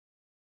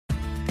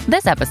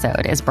This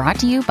episode is brought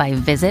to you by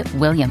Visit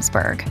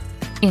Williamsburg.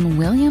 In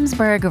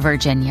Williamsburg,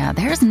 Virginia,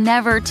 there's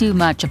never too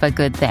much of a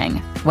good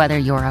thing. Whether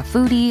you're a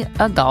foodie,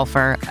 a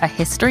golfer, a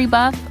history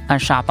buff, a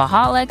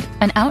shopaholic,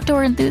 an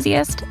outdoor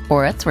enthusiast,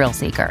 or a thrill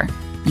seeker,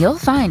 you'll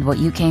find what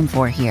you came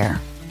for here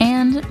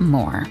and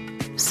more.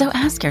 So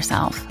ask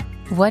yourself,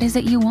 what is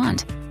it you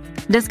want?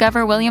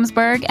 Discover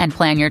Williamsburg and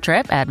plan your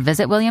trip at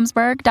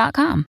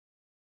visitwilliamsburg.com.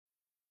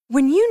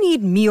 When you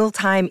need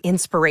mealtime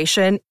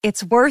inspiration,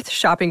 it's worth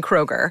shopping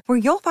Kroger, where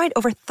you'll find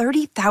over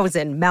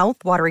 30,000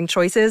 mouth-watering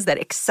choices that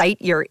excite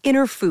your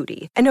inner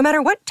foodie. And no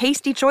matter what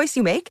tasty choice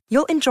you make,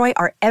 you'll enjoy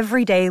our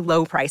everyday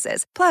low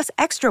prices, plus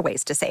extra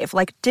ways to save,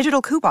 like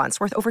digital coupons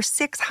worth over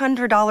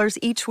 $600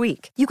 each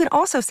week. You can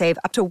also save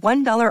up to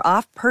 $1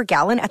 off per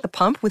gallon at the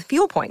pump with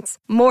fuel points.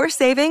 More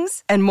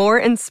savings and more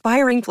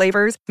inspiring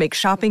flavors make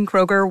shopping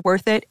Kroger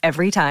worth it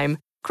every time.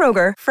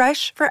 Kroger,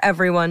 fresh for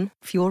everyone.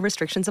 Fuel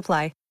restrictions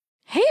apply.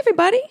 Hey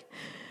everybody,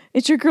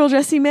 it's your girl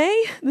Jessie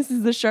May. This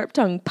is the Sharp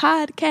Tongue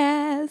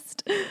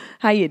Podcast.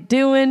 How you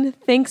doing?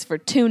 Thanks for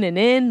tuning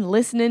in,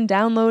 listening,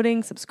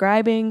 downloading,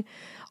 subscribing,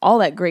 all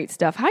that great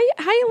stuff. How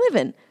you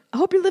living? I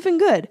hope you're living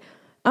good.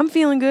 I'm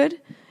feeling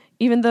good.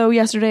 Even though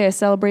yesterday I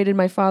celebrated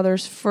my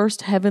father's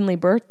first heavenly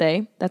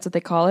birthday. That's what they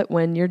call it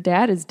when your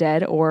dad is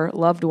dead or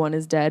loved one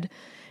is dead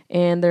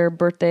and their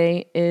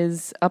birthday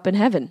is up in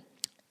heaven.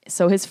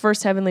 So his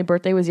first heavenly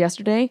birthday was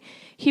yesterday.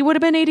 He would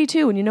have been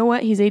 82, and you know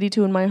what? He's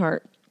 82 in my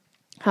heart.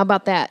 How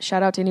about that?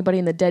 Shout out to anybody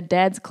in the Dead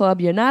Dads Club.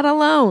 You're not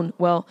alone.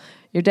 Well,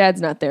 your dad's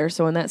not there,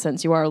 so in that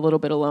sense, you are a little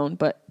bit alone,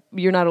 but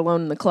you're not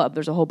alone in the club.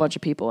 There's a whole bunch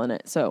of people in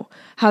it. So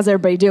how's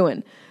everybody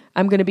doing?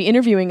 I'm going to be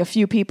interviewing a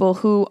few people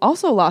who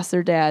also lost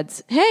their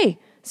dads. Hey,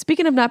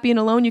 speaking of not being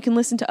alone, you can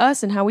listen to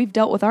us and how we've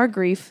dealt with our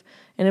grief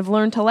and have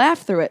learned to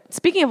laugh through it.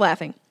 Speaking of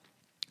laughing,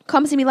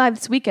 come see me live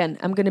this weekend.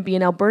 I'm going to be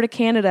in Alberta,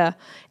 Canada,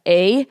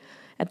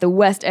 at the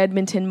West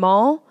Edmonton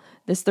Mall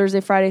this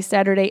Thursday, Friday,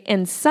 Saturday,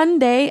 and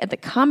Sunday at the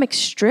Comic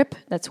Strip.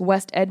 That's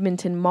West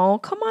Edmonton Mall.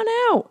 Come on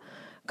out.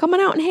 Come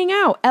on out and hang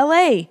out.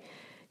 LA.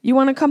 You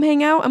want to come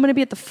hang out? I'm going to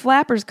be at the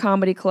Flappers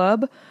Comedy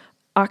Club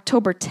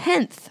October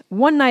 10th.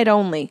 One night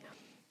only.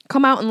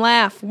 Come out and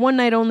laugh. One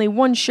night only.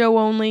 One show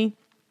only.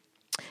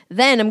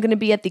 Then I'm going to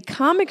be at the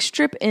Comic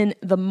Strip in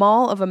the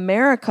Mall of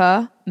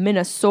America,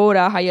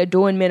 Minnesota. How you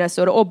doing,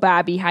 Minnesota? Oh,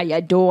 Bobby, how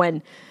you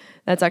doing?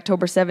 That's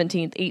October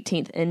 17th,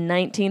 18th, and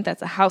 19th.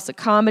 That's a House of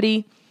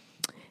Comedy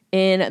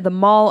in the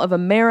Mall of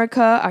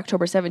America,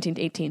 October 17th,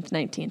 18th,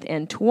 19th,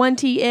 and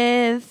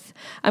 20th.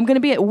 I'm going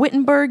to be at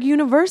Wittenberg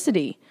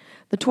University,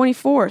 the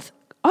 24th.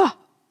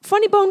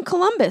 Funny Bone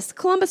Columbus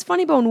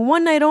Funny Bone,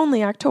 one night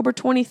only, October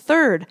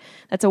 23rd.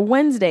 That's a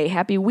Wednesday.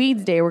 Happy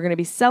Weeds Day. We're going to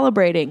be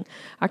celebrating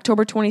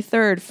October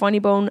 23rd, Funny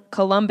Bone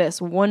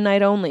Columbus, one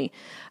night only.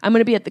 I'm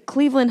going to be at the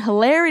Cleveland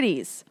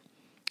Hilarities.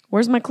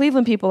 Where's my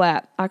Cleveland people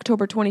at?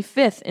 October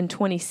 25th and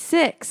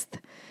 26th.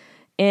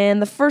 And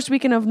the first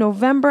weekend of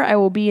November, I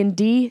will be in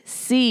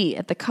D.C.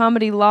 at the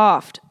Comedy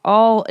Loft.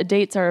 All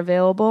dates are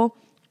available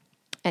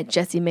at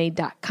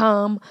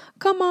jessiemay.com.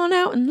 Come on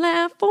out and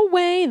laugh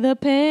away the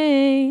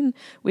pain.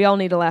 We all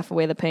need to laugh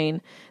away the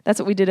pain. That's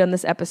what we did on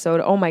this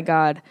episode. Oh my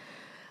God.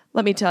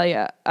 Let me tell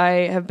you, I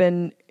have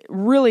been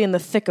really in the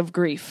thick of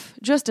grief.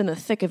 Just in the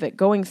thick of it.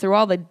 Going through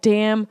all the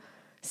damn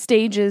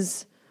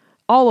stages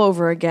all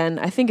over again.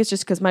 I think it's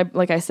just because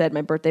like I said,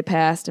 my birthday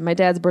passed and my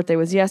dad's birthday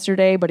was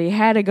yesterday, but he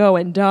had to go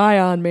and die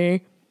on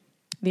me.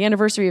 The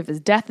anniversary of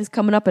his death is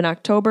coming up in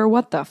October.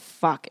 What the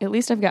fuck? At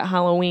least I've got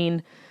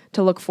Halloween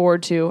to look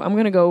forward to. I'm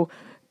going to go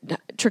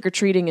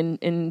trick-or-treating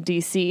in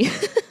DC.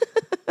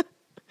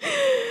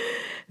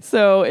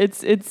 So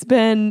it's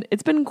been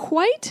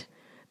quite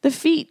the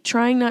feat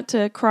trying not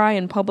to cry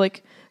in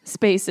public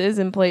spaces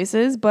and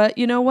places, but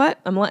you know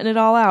what? I'm letting it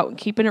all out and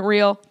keeping it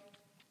real.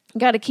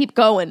 Got to keep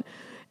going.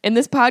 And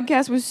this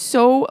podcast was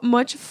so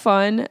much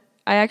fun.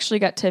 I actually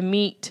got to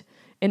meet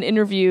and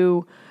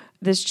interview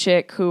this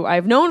chick who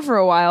I've known for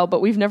a while, but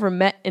we've never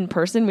met in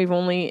person. We've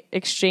only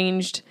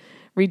exchanged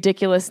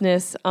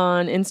ridiculousness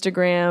on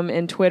Instagram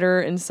and Twitter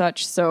and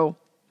such. So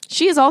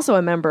she is also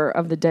a member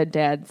of the Dead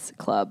Dads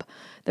Club.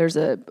 There's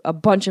a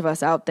bunch of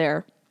us out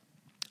there.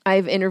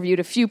 I've interviewed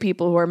a few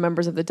people who are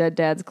members of the Dead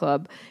Dads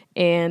Club,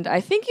 and I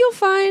think you'll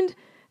find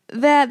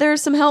that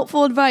there's some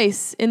helpful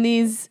advice in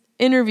these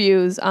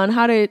interviews on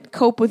how to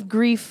cope with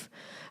grief,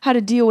 how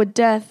to deal with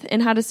death,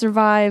 and how to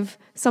survive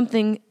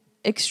something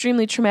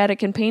extremely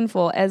traumatic and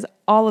painful as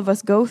all of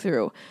us go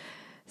through.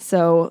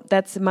 So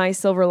that's my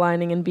silver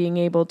lining in being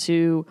able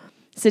to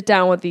sit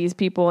down with these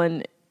people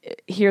and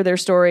hear their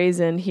stories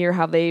and hear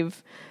how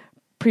they've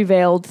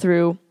prevailed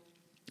through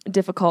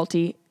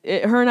difficulty.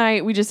 Her and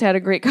I, we just had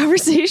a great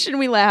conversation.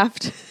 We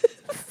laughed.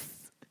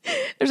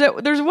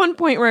 There's one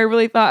point where I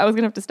really thought I was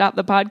going to have to stop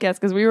the podcast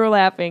because we were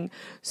laughing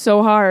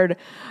so hard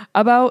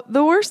about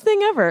the worst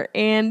thing ever.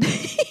 And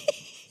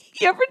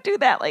you ever do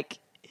that? Like,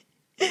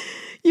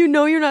 you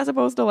know you're not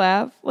supposed to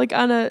laugh, like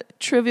on a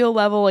trivial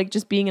level, like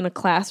just being in a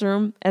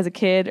classroom as a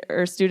kid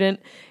or a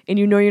student, and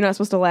you know you're not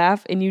supposed to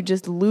laugh, and you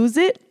just lose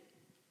it.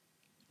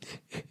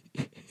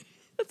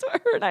 That's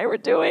what her and I were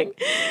doing.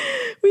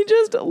 We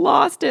just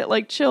lost it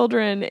like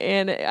children,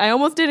 and I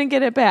almost didn't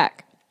get it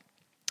back.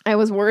 I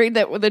was worried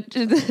that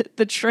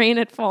the train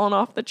had fallen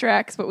off the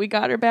tracks, but we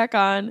got her back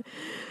on.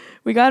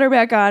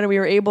 And we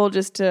were able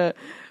just to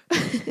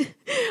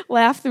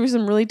laugh through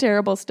some really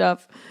terrible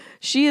stuff.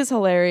 She is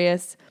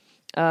hilarious.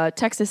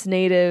 Texas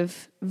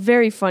native,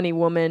 very funny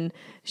woman.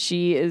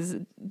 She is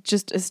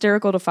just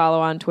hysterical to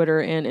follow on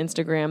Twitter and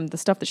Instagram. The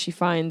stuff that she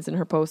finds in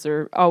her posts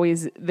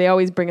they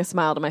always bring a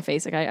smile to my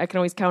face. Like I can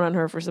always count on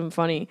her for some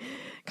funny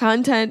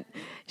content.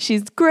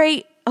 She's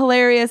great,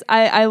 hilarious.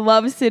 I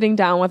love sitting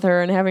down with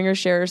her and having her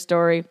share her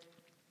story.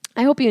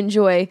 I hope you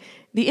enjoy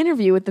the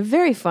interview with the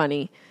very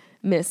funny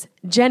Miss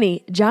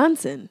Jenny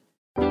Johnson.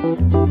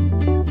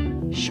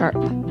 Sharp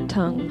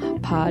Tongue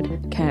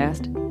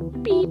Podcast.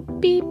 Beep,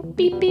 beep,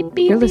 beep, beep,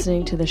 beep. You're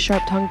listening to the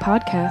Sharp Tongue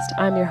Podcast.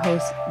 I'm your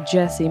host,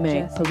 Jessie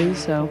Mae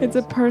Peluso. It's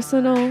a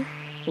personal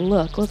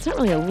look. Well, it's not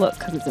really a look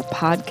because it's a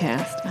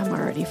podcast. I'm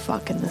already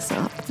fucking this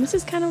up. This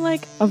is kind of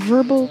like a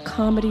verbal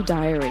comedy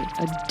diary,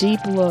 a deep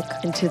look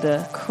into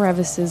the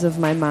crevices of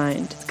my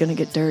mind. It's gonna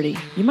get dirty.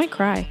 You might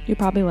cry. You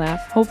probably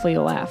laugh. Hopefully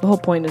you'll laugh. The whole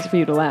point is for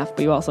you to laugh,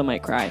 but you also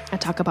might cry. I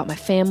talk about my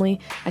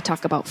family. I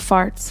talk about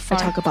farts. I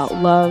talk about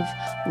love,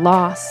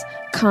 loss,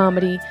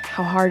 comedy,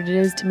 how hard it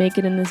is to make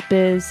it in this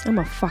biz. I'm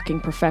a fucking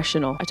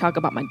professional. I talk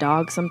about my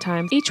dog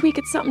sometimes. Each week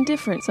it's something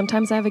different.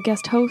 Sometimes I have a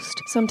guest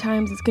host.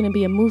 Sometimes it's going to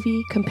be a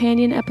movie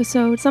companion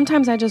episode.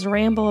 Sometimes I just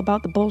ramble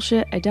about the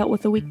bullshit I dealt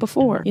with the week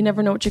before. You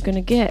never know what you're going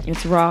to get.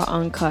 It's raw,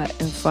 uncut,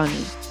 and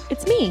funny.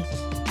 It's me.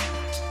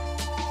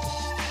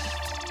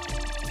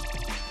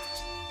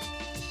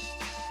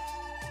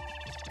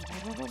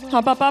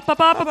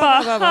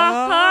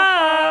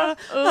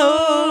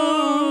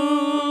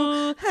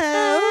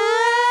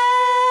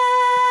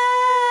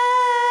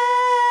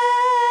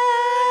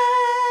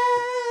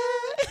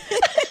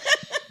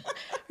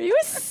 Are you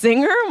a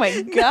singer? Oh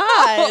my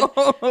God.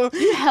 No.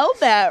 You held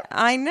that.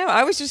 I know.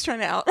 I was just trying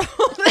to out.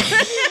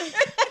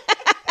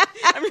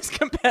 I'm just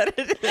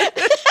competitive.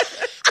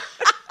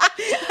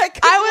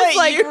 I was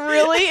like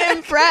really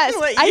impressed.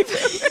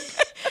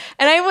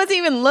 And I wasn't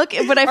even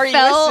looking, but I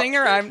felt. Are you a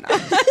singer? I'm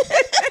not.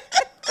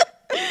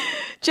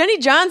 Jenny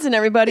Johnson,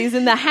 everybody's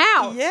in the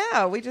house.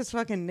 Yeah, we just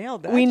fucking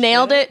nailed that. We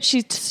nailed it.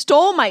 She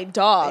stole my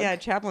dog. Yeah,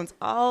 Chaplin's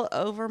all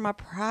over my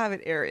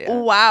private area.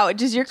 Wow.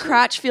 Does your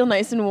crotch feel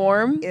nice and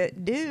warm?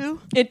 It do.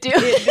 It do?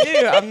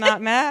 It do. I'm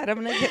not mad.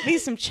 I'm going to get me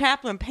some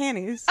Chaplin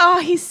panties. Oh,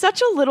 he's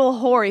such a little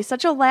whore. He's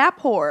such a lap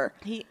whore.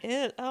 He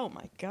is. Oh,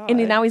 my God.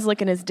 And now he's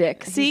licking his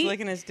dick. See? He's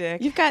licking his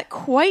dick. You've got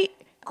quite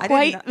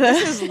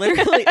this is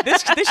literally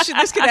this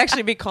could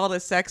actually be called a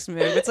sex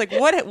move. It's like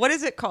what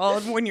is it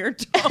called when your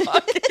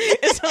dog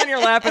is on your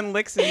lap and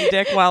licks his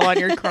dick while on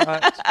your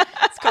crotch?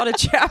 It's called a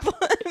Chaplin.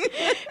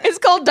 It's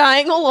called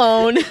dying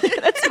alone.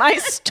 That's my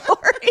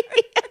story.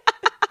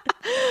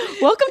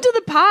 Welcome to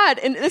the pod,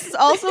 and this is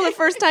also the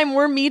first time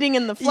we're meeting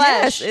in the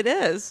flesh. Yes, it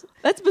is.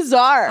 That's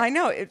bizarre. I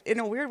know. In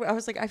a weird way, I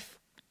was like, I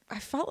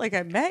felt like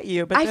I met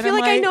you, but I feel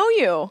like I know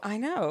you. I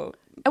know.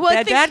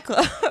 Well, Dad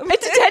Club.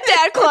 It's a Dead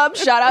Dad Club.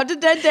 Shout out to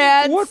Dead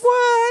Dads. What?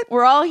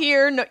 We're all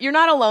here. No, you're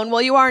not alone.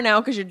 Well, you are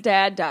now because your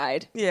dad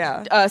died.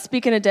 Yeah.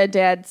 Speaking of Dead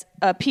Dads,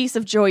 a piece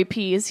of Joey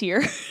P is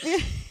here.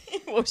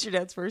 What was your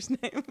dad's first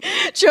name?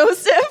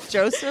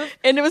 Joseph.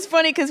 And it was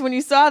funny because when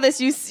you saw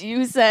this, you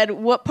said,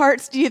 "What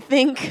parts do you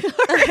think?"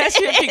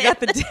 If you got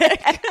the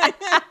dick.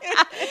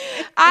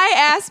 I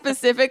asked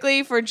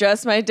specifically for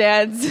just my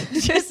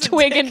dad's just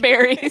twig and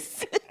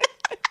berries.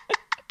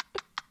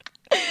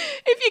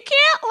 If you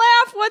can't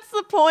laugh, what's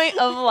the point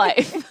of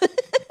life?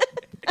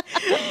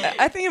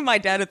 I think if my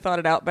dad had thought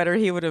it out better,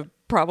 he would have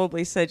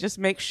probably said, just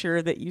make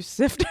sure that you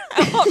sift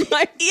out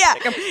my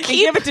and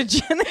give it to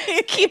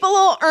Jenny. Keep a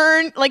little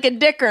urn, like a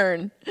dick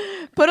urn.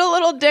 Put a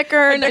little dick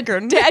urn. A dick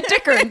urn.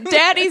 Dick urn.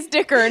 Daddy's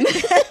dick urn.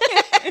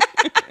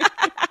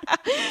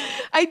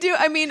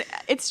 I mean,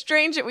 it's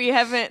strange that we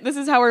haven't, this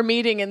is how we're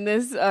meeting in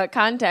this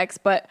context,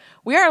 but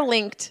we are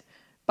linked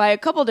by a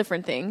couple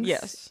different things.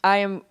 Yes. I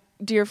am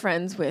dear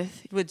friends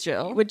with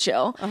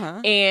Jill.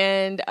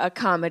 And a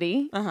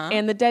comedy.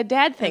 And the Dead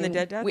Dad thing. And the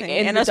Dead Dad thing.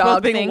 And us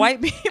both being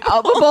white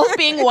people. Both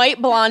being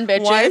white blonde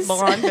bitches. White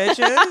blonde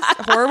bitches.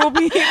 Horrible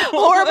people.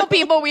 Horrible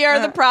people. We are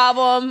the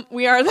problem.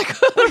 We are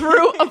the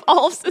root of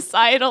all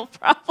societal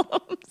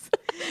problems.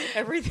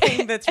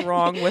 Everything that's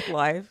wrong with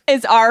life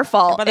is our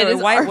fault. By the way,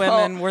 white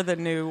women, we're the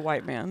new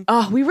white man.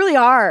 Oh, we really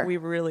are. We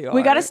really are.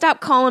 We got to stop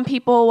calling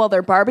people while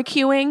they're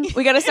barbecuing.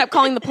 We got to stop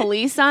calling the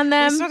police on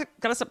them.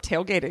 Got to stop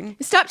tailgating.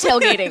 Stop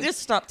tailgating. Just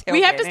stop tailgating.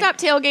 We have to stop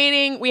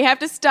tailgating. We have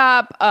to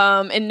stop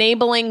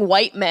enabling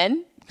white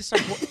men.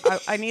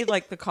 I need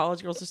like the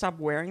college girls to stop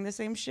wearing the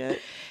same shit.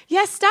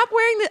 Yeah, stop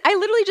wearing the. I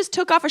literally just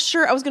took off a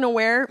shirt I was going to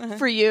wear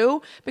for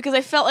you because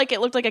I felt like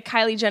it looked like a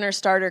Kylie Jenner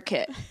starter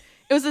kit.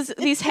 It was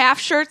these half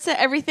shirts and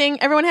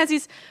everything. Everyone has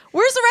these.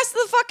 Where's the rest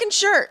of the fucking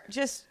shirt?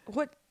 Just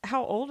what?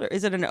 How old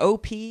is it? An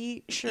OP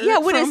shirt? Yeah.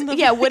 What is?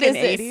 Yeah. What is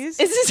 80s?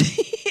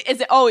 this?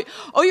 Is it? Oh,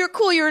 you're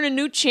cool. You're in a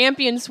new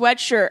Champion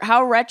sweatshirt.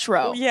 How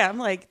retro. Yeah, I'm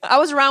like, I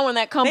was around when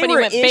that company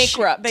went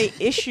bankrupt. They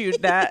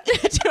issued that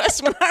to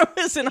us when I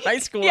was in high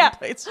school Yeah. and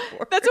played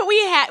sports. That's what we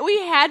had. We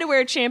had to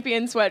wear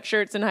Champion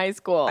sweatshirts in high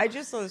school. I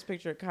just saw this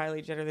picture of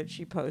Kylie Jenner that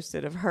she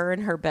posted of her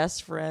and her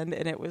best friend,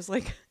 and it was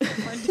like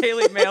on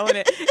Daily Mail,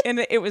 and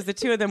it was the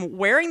two of them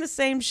wearing the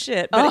same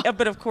shit,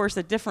 but of course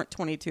a different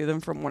 22 of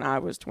them from when I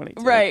was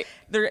 22. Right.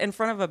 They're in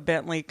front of a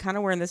Bentley, kind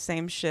of wearing the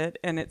same shit,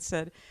 and it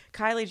said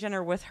Kylie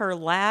Jenner with her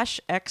lash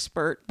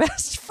expert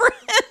best friend.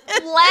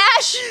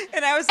 Lash.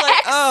 And I was like,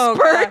 oh,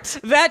 God,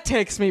 that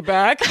takes me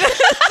back.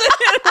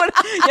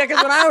 Yeah,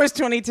 because when I was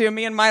 22,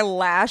 me and my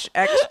lash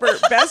expert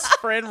best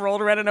friend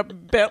rolled around in a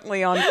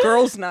Bentley on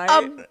girls' night.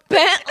 A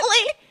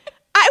Bentley?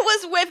 I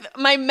was with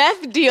my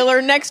meth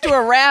dealer next to a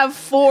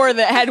RAV4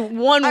 that had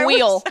one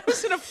wheel. I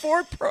was in a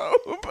Ford Probe.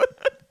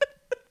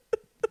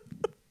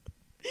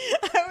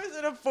 I was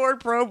in a Ford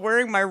Probe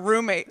wearing my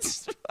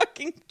roommate's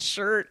fucking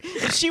shirt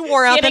that she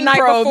wore out Getting the night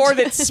probed. before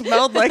that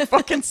smelled like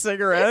fucking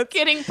cigarettes.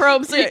 Getting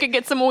probed so you could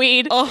get some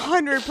weed.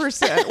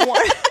 100%.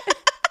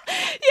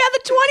 Yeah,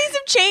 the 20s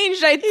have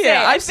changed, I'd say.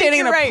 Yeah, I I'm think standing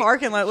in you're a right.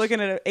 parking lot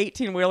looking at an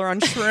 18-wheeler on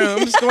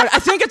shrooms going, I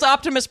think it's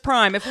Optimus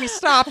Prime. If we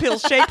stop, he'll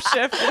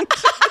shapeshift.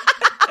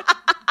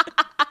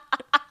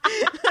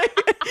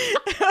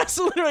 That's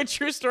literally a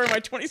true story of my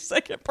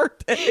 22nd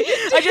birthday.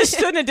 I just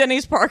stood in a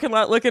Denny's parking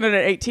lot looking at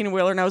an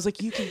 18-wheeler, and I was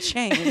like, you can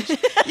change. You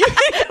can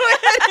go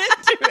ahead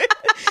and do it.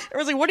 I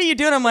was like, what are you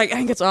doing? I'm like, I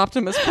think it's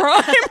Optimus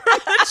Prime from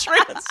the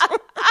Transformers.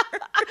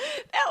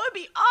 That would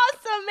be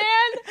awesome, man.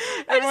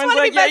 I just Everyone's want to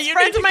like, be yeah, best you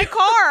friends need with my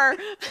car.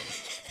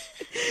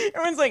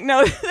 Everyone's like,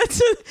 no,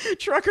 that's a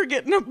trucker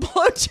getting a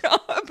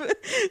blowjob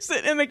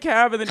sitting in the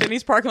cab in the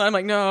Denny's parking lot. I'm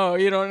like, no,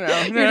 you don't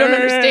know. You don't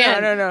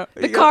understand. No.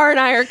 The car and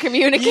I are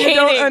communicating. You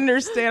don't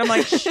understand. I'm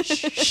like,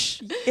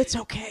 shh, it's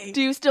okay.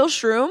 Do you still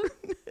shroom?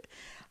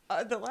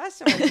 The last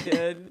time I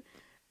did,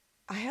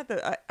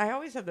 I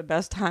always have the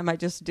best time. I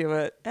just do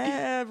it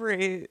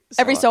every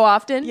so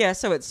often? Yeah,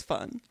 so it's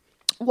fun.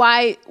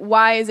 Why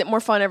is it more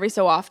fun every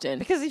so often?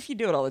 Because if you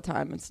do it all the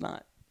time, it's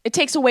not. It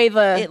takes away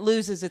It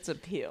loses its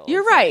appeal.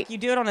 You're It's right. Like you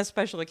do it on a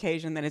special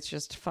occasion, then it's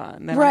just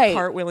fun. Then Right.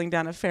 I'm cartwheeling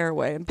down a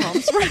fairway in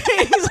Palm Springs.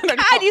 in a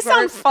God, you golf cart.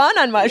 sound fun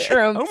on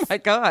mushrooms. Oh my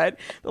God.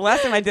 The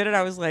last time I did it,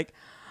 I was like,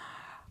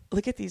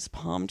 look at these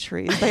palm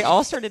trees. They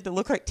all started to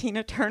look like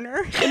Tina Turner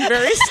in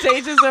various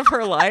stages of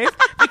her life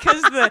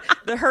because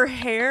her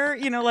hair,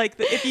 like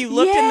if you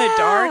looked in the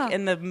dark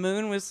and the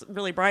moon was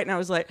really bright, and I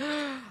was like,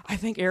 I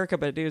think Erykah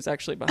Badu is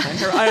actually behind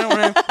her.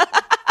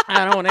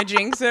 I don't want to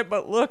jinx it,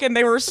 but look, and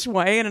they were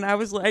swaying, and I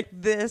was like,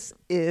 this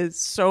is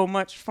so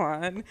much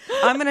fun.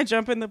 I'm going to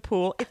jump in the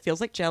pool. It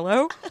feels like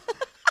Jell-O.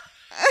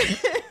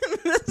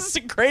 This is the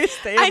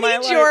greatest day of my life. I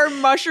need your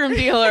mushroom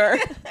dealer.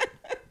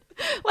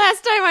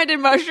 Last time I did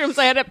mushrooms,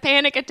 I had a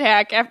panic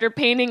attack after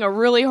painting a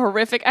really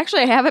horrific.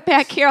 Actually, I have it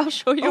back here. I'll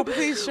show you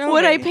Please show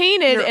what me. I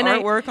painted. Your and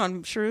artwork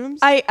on shrooms?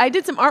 I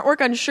did some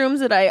artwork on shrooms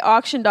that I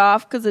auctioned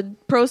off because the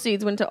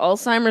proceeds went to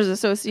Alzheimer's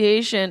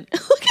Association.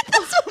 Look at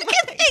this fucking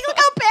thing. Look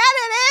how bad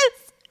it is.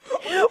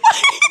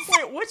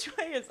 Wait, which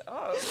way is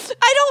up?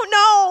 I don't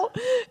know.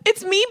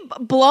 It's me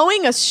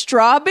blowing a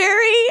strawberry.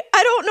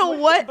 I don't know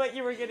what. But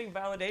you were getting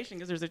validation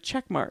because there's a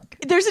check mark.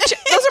 Those are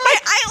my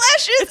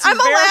eyelashes. I'm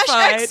a lash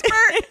verified.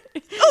 expert.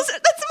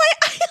 That's my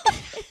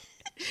eyelash.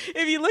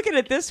 If you look at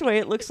it this way,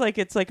 it looks like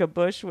it's like a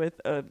bush with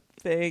a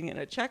thing and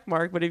a check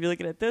mark. But if you look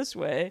at it this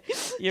way,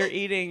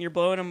 you're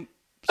blowing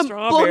a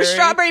strawberry. Blowing a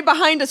strawberry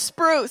behind a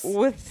spruce.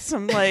 With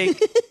some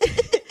like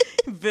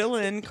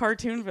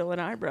cartoon villain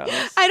eyebrows.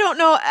 I don't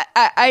know.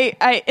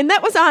 I and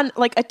that was on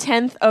like a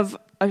tenth of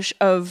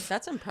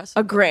That's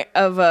impressive.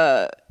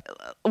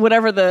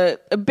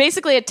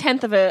 basically a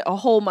tenth of a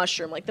whole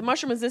mushroom. Like the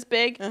mushroom was this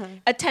big,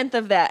 a tenth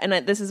of that,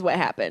 and this is what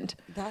happened.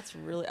 That's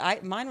really.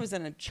 Mine was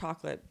in a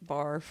chocolate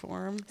bar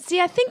form.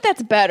 See, I think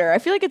that's better. I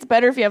feel like it's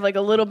better if you have like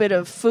a little bit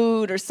of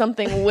food or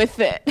something with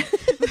it.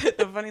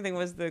 The funny thing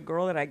was the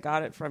girl that I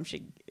got it from,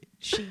 she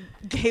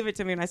gave it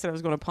to me and I said I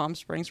was going to Palm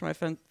Springs for my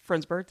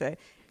friend's birthday.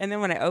 And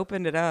then when I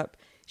opened it up,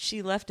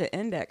 she left an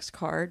index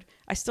card.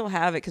 I still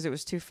have it because it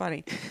was too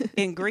funny.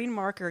 In green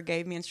marker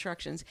gave me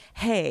instructions.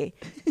 Hey,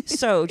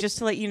 so just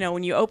to let you know,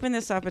 when you open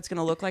this up, it's going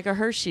to look like a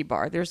Hershey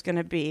bar. There's going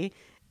to be,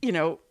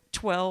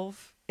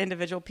 12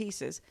 individual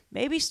pieces.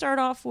 Maybe start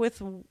off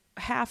with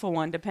half of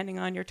one, depending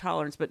on your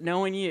tolerance. But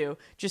knowing you,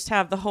 just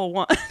have the whole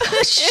one.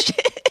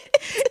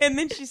 And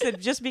then she said,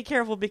 just be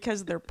careful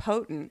because they're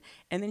potent.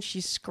 And then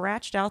she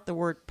scratched out the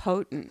word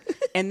potent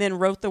and then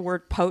wrote the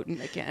word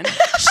potent again.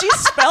 She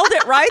spelled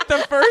it right the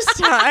first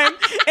time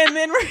and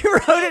then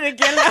rewrote it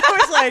again. And I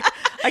was like,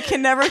 I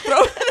can never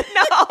throw it.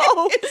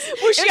 No.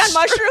 Was she on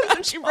mushrooms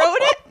when she wrote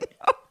it?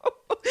 No.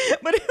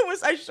 But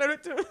I showed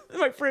it to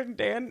my friend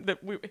Dan.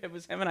 It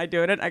was him and I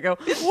doing it. I go,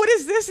 what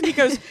is this? And he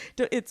goes,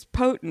 it's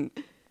potent.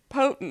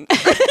 Potent.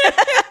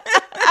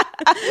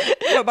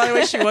 But by the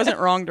way, she wasn't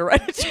wrong to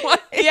write it twice.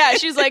 Yeah,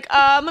 she's like,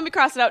 let me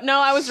cross it out. No,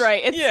 I was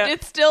right.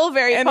 It's still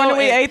very And potent.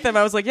 when we ate them,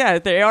 I was like, yeah,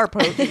 they are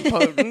potent.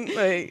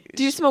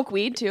 Do you smoke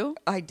weed too?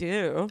 I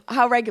do.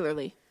 How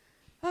regularly?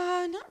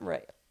 not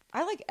right.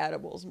 I like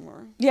edibles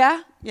more.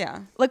 Yeah? Yeah.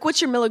 Like, what's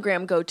your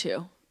milligram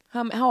go-to?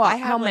 How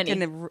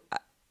many?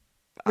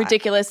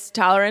 Ridiculous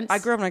tolerance? I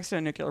grew up next to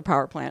a nuclear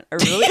power plant. I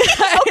really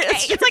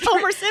It's like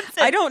Homer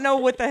Simpson. I don't know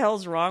what the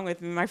hell's wrong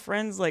with me. My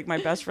friends, like my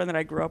best friend that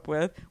I grew up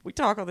with, we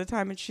talk all the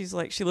time, and she's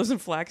like, she lives in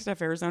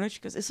Flagstaff, Arizona. She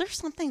goes, "Is there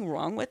something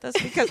wrong with us?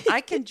 Because I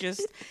can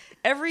just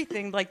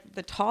everything, like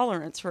the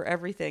tolerance for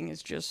everything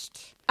is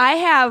just." I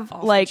have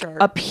like chart.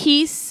 a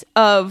piece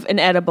of an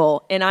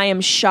edible, and I am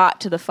shot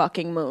to the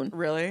fucking moon.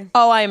 Really?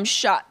 Oh, I am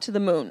shot to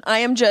the moon. I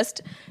am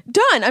just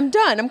done. I'm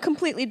done. I'm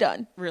completely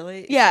done.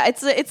 Really? Yeah,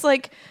 it's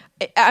like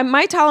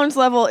my tolerance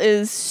level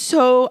is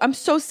I'm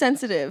so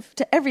sensitive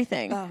to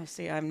everything. Oh,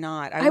 see, I'm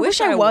not. I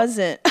wish I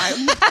wasn't.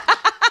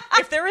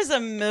 If there is a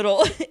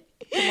middle,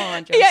 come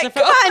on, Joseph. Yeah,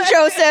 come on,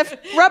 Joseph.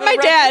 Rub my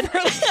dad.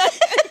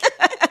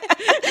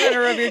 I'm gonna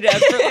rub your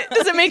dad.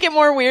 Does it make it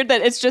more weird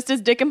that it's just his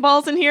dick and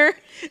balls in here?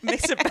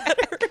 Makes it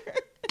better.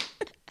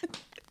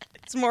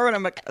 It's more what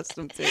I'm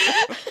accustomed to.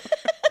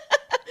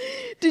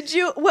 Did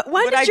you? When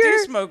But did I your?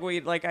 do smoke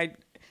weed. Like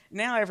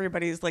now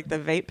everybody's like the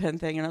vape pen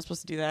thing. You're not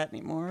supposed to do that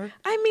anymore.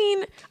 I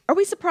mean, are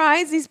we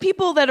surprised? These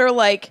people that are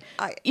like,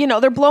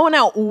 they're blowing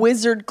out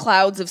wizard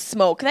clouds of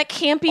smoke. That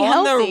can't be On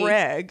healthy. the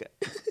reg,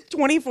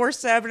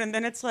 24/7, and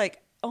then it's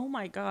like, oh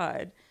my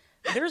god.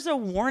 There's a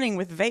warning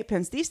with vape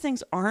pens. These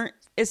things aren't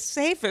as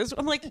safe as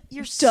I'm like,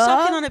 you're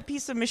sucking on a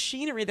piece of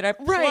machinery that I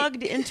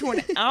plugged into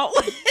an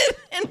outlet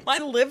in my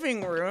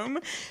living room.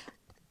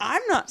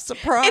 I'm not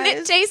surprised. And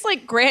it tastes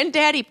like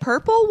Granddaddy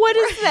Purple? What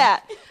is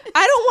that?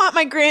 I don't want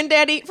my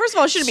Granddaddy. First of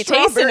all, I shouldn't be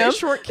tasting Strawberry them.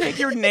 shortcake.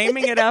 You're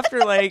naming it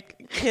after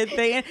like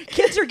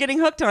kids are getting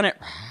hooked on it.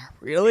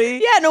 Really?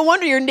 Yeah, no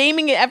wonder you're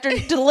naming it after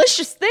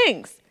delicious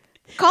things.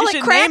 Call You it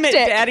should crack name it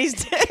dick. Daddy's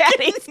Dick.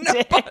 Daddy's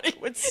Nobody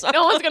would suck.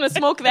 No one's going to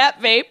smoke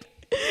that vape.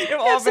 If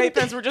all vape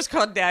pens were just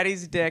called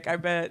Daddy's Dick, I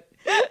bet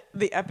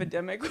the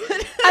epidemic would.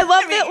 I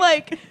love that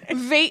like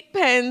vape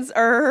pens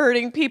are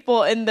hurting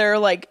people and they're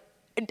like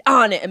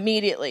on it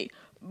immediately.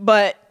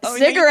 But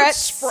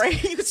cigarettes,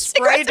 you could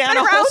spray cigarettes down have a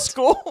been whole around.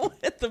 school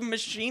with the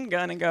machine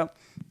gun and go.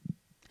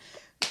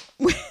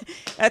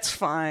 That's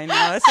fine. No,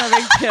 that's not a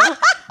big deal.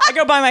 I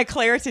go buy my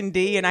Claritin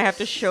D and I have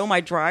to show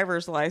my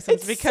driver's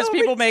license It's because so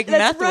people make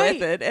that's meth right.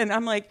 with it, and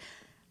I'm like,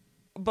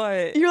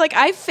 but You're like,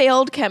 I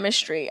failed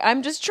chemistry.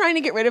 I'm just trying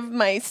to get rid of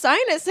my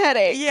sinus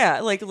headache. yeah,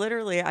 like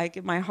literally,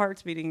 my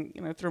heart's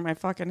beating, through my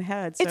fucking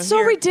head. It's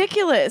so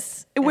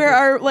ridiculous where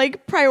our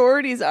like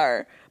priorities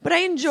are. But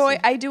I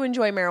do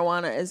enjoy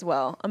marijuana as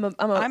well. I'm a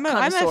connoisseur.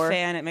 I'm a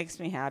fan. It makes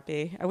me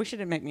happy. I wish it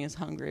didn't make me as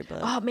hungry, but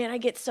Oh man, I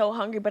get so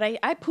hungry, but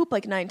I poop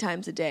like 9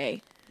 times a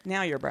day.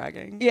 now you're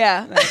bragging.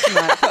 Yeah. That's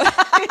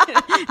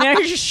not, now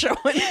you're just showing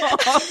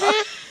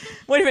off.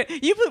 Wait a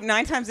minute. You poop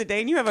 9 times a day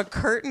and you have a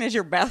curtain as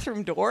your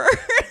bathroom door?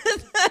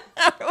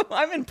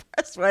 I'm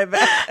impressed by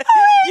that.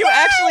 You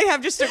actually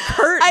have just a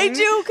curtain. I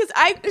do because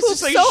I poop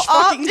just like so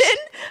fucking- often.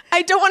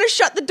 I don't want to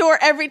shut the door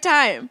every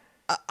time.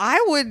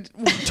 I would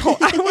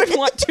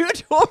want 2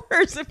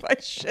 doors if I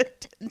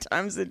shit 10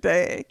 times a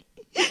day.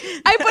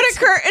 I put a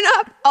curtain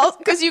up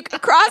because you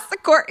cross the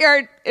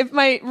courtyard if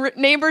my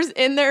neighbor's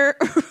in their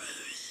room.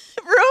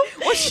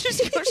 Well, you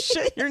just go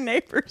shit your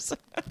neighbors.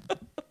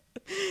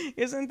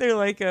 Isn't there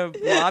like a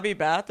lobby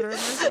bathroom or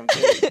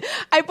something?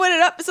 I put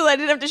it up so that I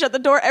didn't have to shut the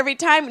door every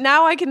time.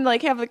 Now I can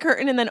like have the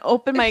curtain and then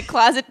open my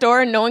closet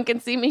door and no one can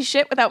see me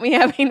shit without me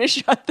having to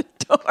shut the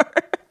door.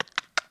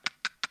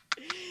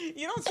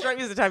 You don't strike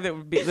me as the type that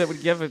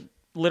would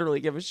literally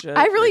give a shit.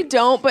 I really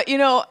don't, but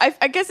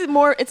I guess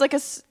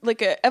it's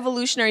like a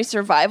evolutionary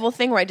survival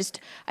thing where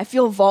I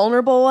feel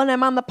vulnerable when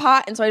I'm on the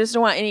pot, and so I just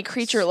don't want any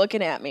creature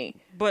looking at me.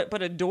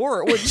 But a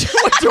door would do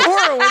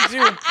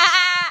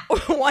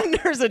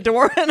wonders. A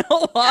door and a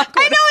lock.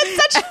 I know,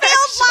 it's such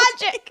failed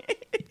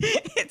logic.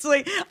 It's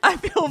like, I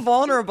feel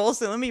vulnerable,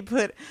 so let me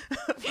put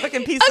a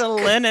fucking piece of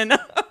linen. It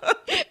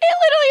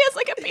literally is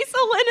like a piece of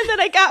linen that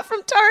I got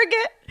from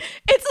Target.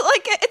 It's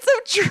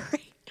a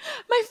tree.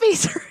 My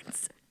face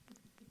hurts.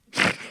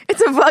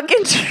 It's a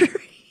fucking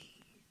tree.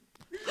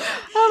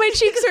 Oh, my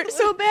cheeks hurt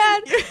so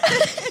bad.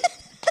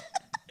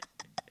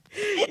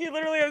 You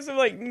literally have some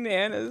like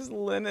Nana's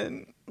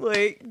linen.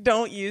 Like,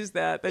 don't use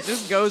that. That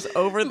just goes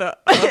over the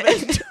oven.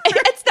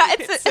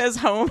 It says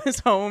home is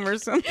home or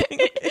something.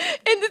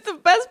 And the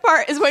best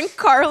part is when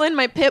Carlin,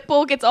 my pit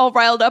bull, gets all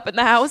riled up in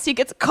the house. He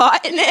gets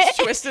caught in it.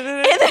 Twisted in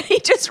it. And then he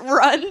just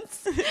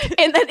runs.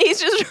 And then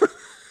he's just...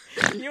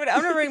 I'm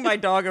gonna bring my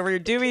dog over here.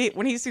 Dewey,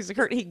 when he sees the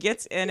curtain, he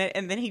gets in it,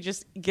 and then he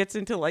just gets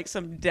into like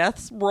some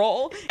death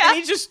roll, and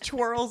he just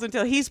twirls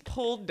until he's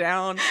pulled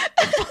down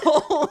the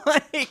whole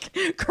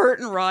like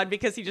curtain rod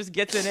because he just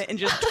gets in it and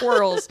just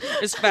twirls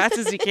as fast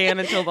as he can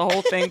until the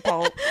whole thing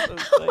pulls.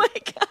 Oh my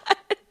God.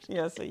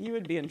 Yeah, so you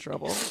would be in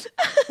trouble.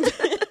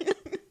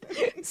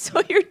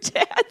 So your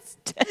dad's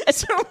dead.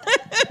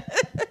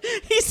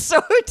 He's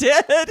so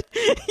dead.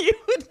 You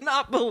would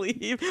not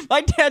believe.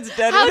 My dad's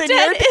dead. How than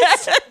dead your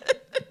is- dad.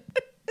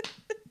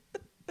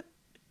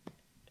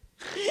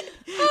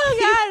 Oh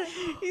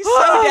God. He's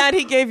so dead.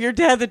 He gave your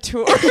dad the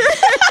tour.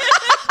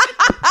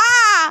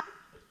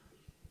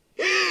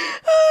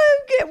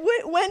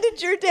 When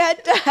did your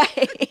dad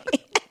die?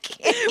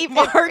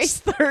 March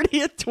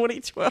 30th,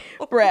 2012.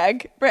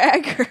 Brag,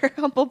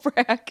 humble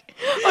brag.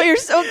 Oh, you're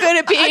so good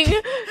at being.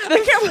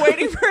 I kept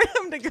waiting for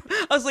him to go.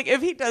 I was like,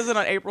 if he does it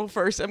on April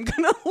 1st, I'm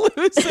gonna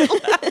lose it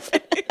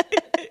laughing.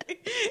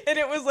 And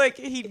it was like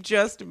he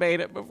just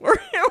made it before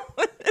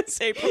it's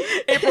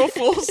April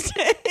Fool's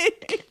Day.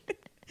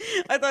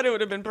 I thought it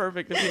would have been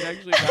perfect if he'd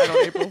actually died on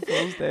April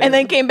Fool's Day. And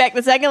then came back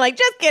the second, like,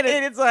 just kidding.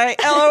 And it's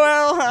like,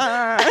 LOL,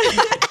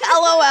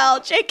 LOL,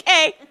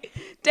 JK.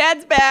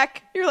 Dad's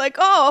back. You're like,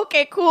 oh,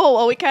 okay, cool.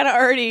 Well, we kind of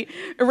already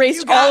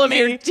erased all of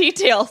your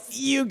details.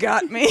 You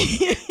got me.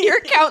 Your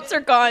accounts are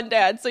gone,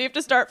 Dad. So you have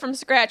to start from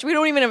scratch. We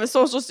don't even have a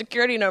social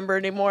security number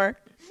anymore.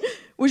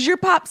 Was your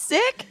pop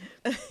sick?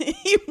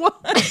 He was.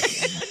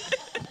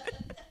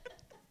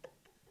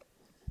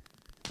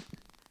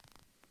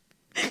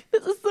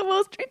 This is the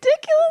most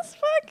ridiculous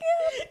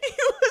fucking. He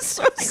was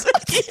so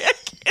sick. He had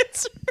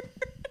cancer.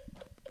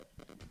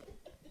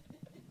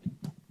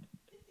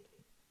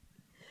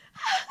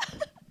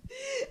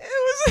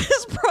 It was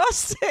his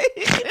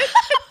prostate.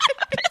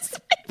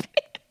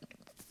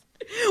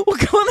 We'll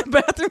go in the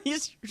bathroom.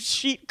 Use your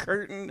sheet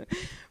curtain.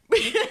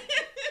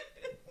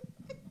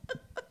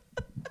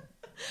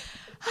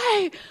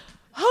 Hi.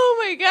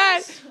 Oh my God.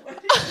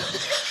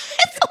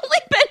 It's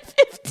only been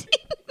 15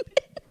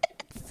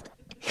 minutes.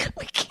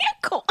 We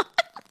can't go on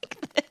like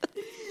this.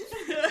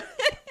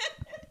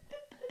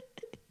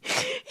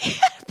 He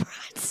had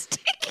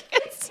prostate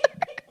cancer.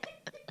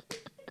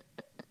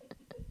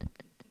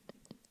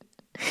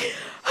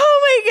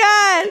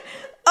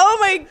 Oh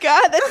my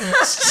God,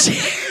 that's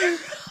terrible.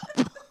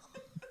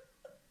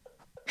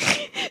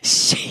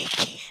 She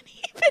can't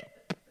even.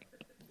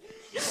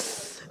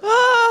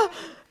 Oh,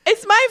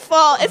 it's my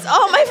fault. It's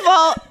all my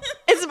fault.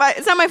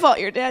 It's not my fault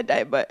your dad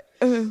died, but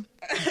I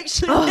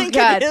actually think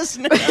God. it is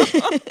now.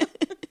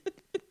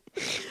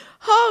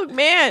 oh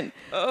man.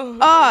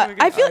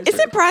 I feel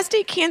isn't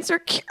prostate cancer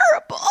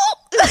curable?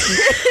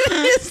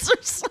 It is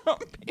for some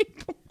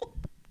people.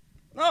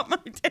 Not my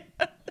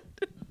dad.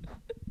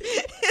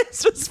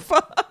 His was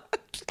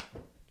fucked.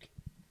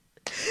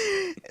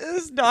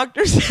 This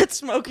doctor said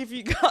smoke if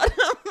you got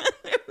him.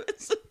 It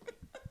was...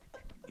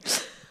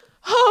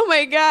 Oh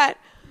my God.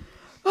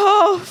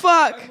 Oh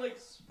fuck.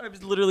 I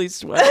was literally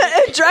sweating.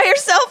 Dry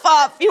yourself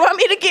off. You want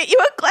me to get you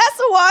a glass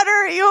of water?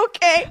 Are you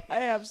okay? I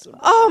have some.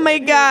 Oh my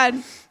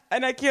God.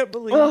 And I can't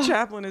believe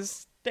Chaplin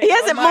is. He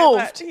hasn't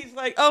moved. He's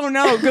like, oh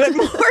no, good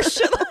more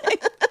shit.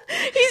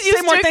 He's used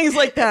Say more to things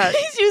like that.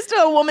 He's used to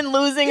a woman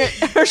losing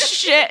her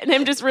shit and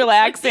him just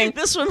relaxing.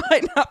 This one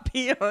might not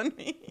be on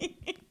me.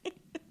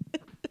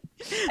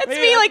 It's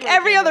me like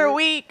every other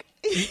week.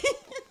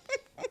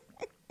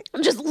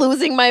 I'm just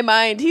losing my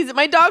mind.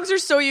 My dogs are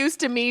so used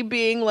to me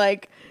being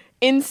like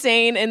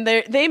insane, and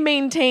they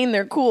maintain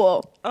their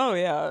cool. Oh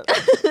yeah.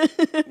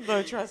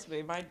 No, trust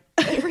me,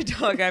 every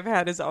dog I've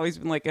had has always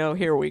been like, oh,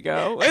 here we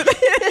go. And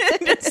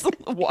just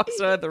walks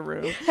out of the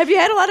room. Have you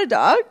had a lot of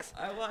dogs?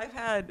 Well,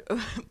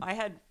 I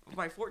had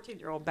my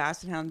 14-year-old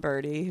Basset Hound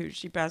Birdie, who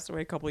she passed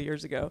away a couple of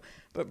years ago.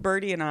 But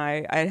Birdie and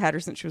I had had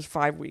her since she was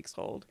 5 weeks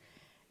old.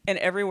 And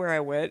everywhere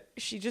I went,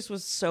 she just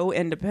was so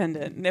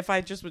independent. And if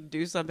I just would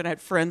do something, I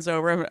had friends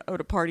over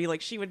at a party, like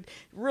she would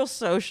real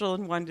social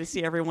and wanted to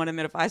see everyone. And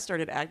then if I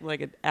started acting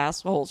like an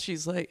asshole,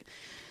 she's like,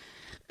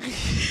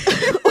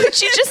 would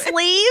she just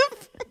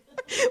leave?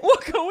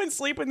 We'll go and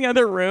sleep in the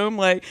other room.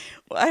 Like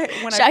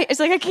it's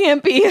like I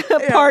can't be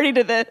a party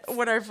to this.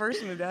 When I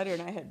first moved out here,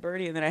 and I had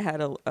Birdie, and then I had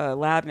a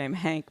lab named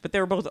Hank, but they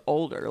were both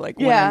older. Like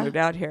when I moved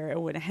out here,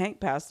 and when Hank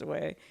passed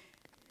away.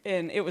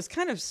 And it was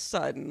kind of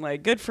sudden,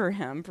 like good for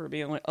him for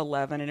being like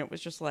 11. And it was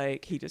just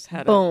like, he just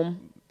had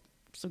boom.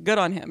 So good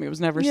on him. He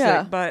was never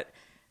sick. But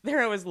there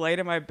I was laid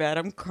in my bed.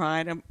 I'm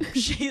crying.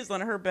 She's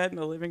on her bed in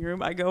the living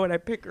room. I go and I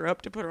pick her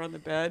up to put her on the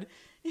bed.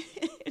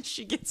 And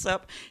she gets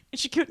up and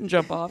she couldn't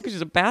jump off because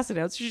she's a Basset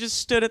Hound. So she just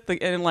stood at the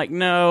end like,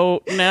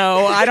 no,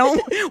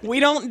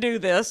 we don't do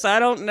this. I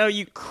don't know,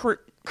 you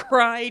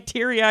cry,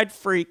 teary-eyed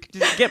freak.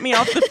 Just get me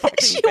off the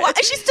fucking bed.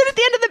 She stood at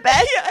the end of the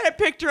bed? Yeah, and I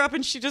picked her up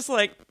and she just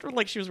like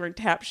she was wearing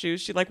tap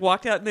shoes. She like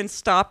walked out and then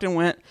stopped and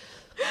went,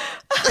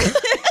 oh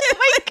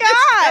my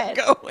God.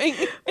 Kept going.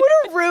 What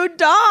a rude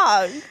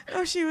dog.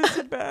 Oh, she was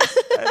the best.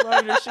 I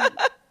loved her.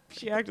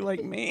 She acted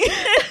like me.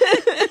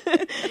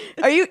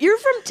 You're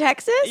from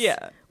Texas?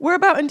 Yeah. Where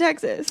about in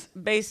Texas?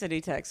 Bay City,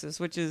 Texas,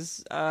 which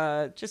is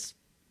just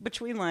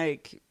between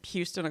like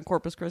Houston and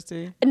Corpus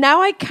Christi.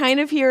 Now I kind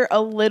of hear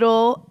a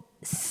little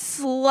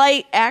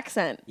slight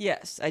accent.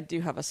 Yes, I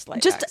do have a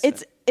slight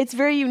accent. It's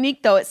very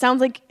unique though. It sounds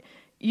like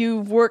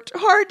you've worked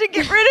hard to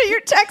get rid of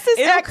your Texas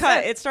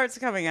accent. It starts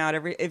coming out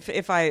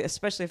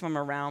especially if I'm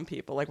around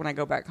people, like when I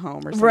go back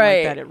home or something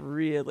like that. It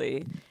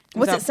really.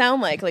 What's it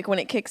sound like? Like when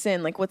it kicks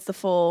in? Like what's the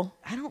full?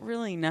 I don't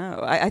really know.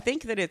 I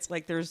think that it's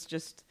like there's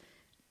just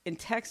in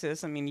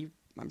Texas. I mean,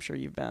 I'm sure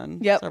you've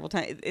been several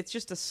times. It's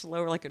just a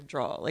slower, like a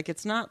draw. Like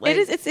it's not like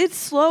it is. It's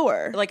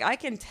slower. Like I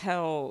can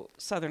tell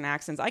Southern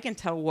accents. I can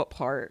tell what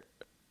part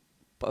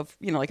of,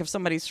 like if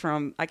somebody's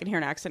from, I can hear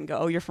an accent and go,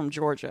 oh, you're from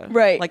Georgia.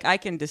 Right. Like I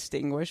can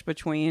distinguish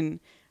between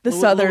the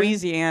southern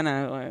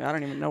Louisiana. Like, I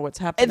don't even know what's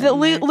happening.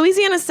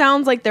 Louisiana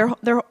sounds like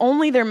they're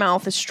only their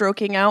mouth is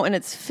stroking out and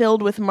it's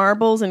filled with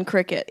marbles and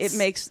crickets. It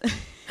makes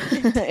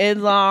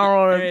it's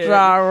all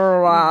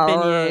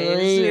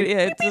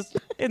beignets.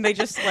 And they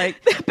just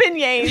like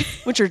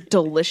beignets, which are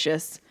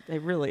delicious. They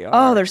really are.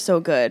 Oh, they're so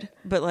good.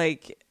 But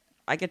like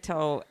I could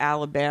tell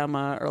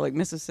Alabama or like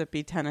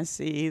Mississippi,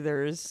 Tennessee,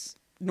 there's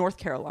North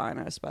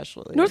Carolina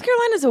especially. North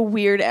Carolina's a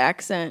weird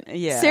accent.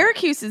 Yeah.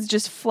 Syracuse is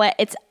just flat.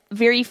 It's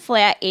very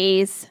flat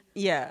A's.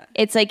 Yeah.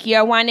 It's like,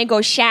 you want to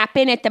go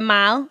shopping at the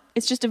mall?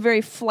 It's just a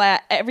very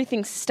flat,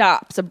 everything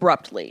stops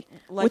abruptly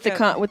Like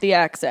with the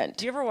accent.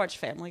 Do you ever watch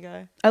Family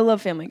Guy? I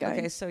love Family Guy.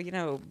 Okay, so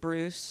I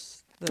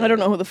Bruce. don't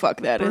know who the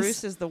fuck that is.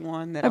 Bruce is the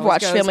one that I've always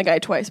watched goes, Family Guy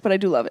twice, but I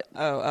do love it.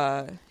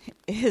 Oh,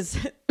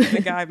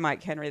 the guy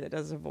Mike Henry that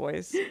does the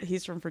voice.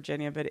 He's from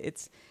Virginia, but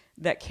it's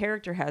that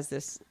character has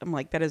this. I'm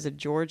like, that is a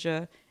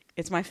Georgia.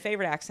 It's my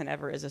favorite accent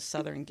ever. Is a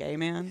Southern gay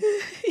man.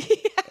 Yeah.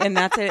 And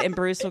that's it. And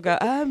Bruce will go,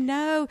 "Oh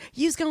no,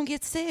 you's gonna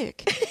get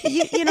sick.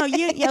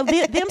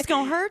 Them's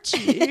gonna hurt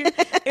you."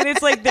 And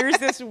it's like there's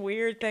this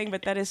weird thing,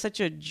 but that is such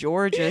a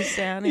Georgia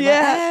sounding.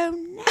 Yeah.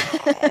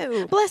 Like, oh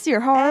no, Bless your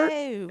heart.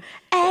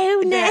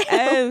 Oh no. The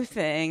oh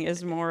thing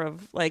is more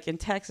of like in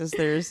Texas.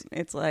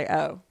 It's like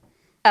oh.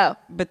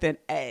 But then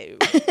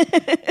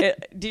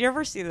did you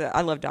ever see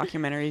I love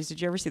documentaries.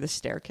 Did you ever see The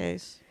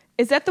Staircase?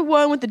 Is that the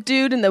one with the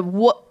dude and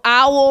the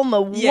owl and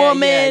the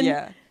woman?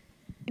 Yeah.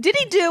 Did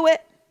he do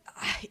it?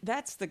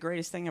 That's the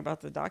greatest thing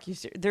about the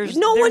docuseries. There's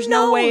no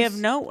way of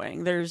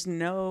knowing. There's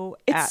no.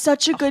 It's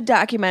such a good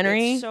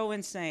documentary. It's so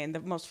insane.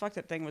 The most fucked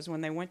up thing was when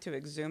they went to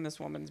exhume this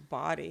woman's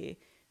body.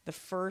 The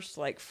first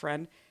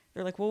friend,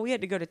 they're like, "Well, we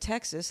had to go to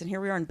Texas, and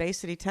here we are in Bay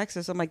City,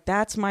 Texas." I'm like,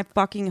 "That's my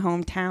fucking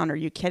hometown. Are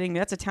you kidding me?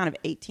 That's a town of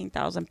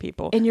 18,000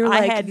 people." And you're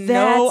like, I had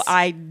no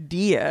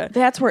idea.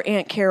 That's where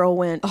Aunt Carol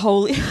went.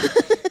 Holy.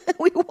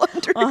 We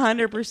wondered.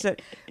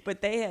 100%.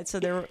 But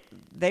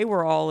they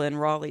were all in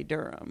Raleigh,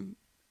 Durham.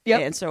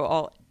 Yep.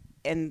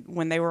 And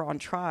when they were on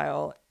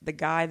trial, the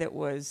guy that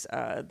was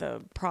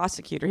the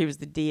prosecutor, he was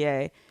the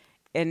DA,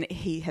 and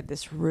he had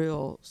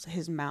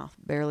his mouth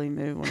barely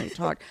moved when he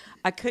talked.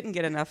 I couldn't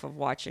get enough of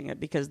watching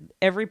it because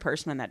every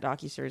person in that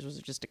docuseries was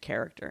just a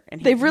character.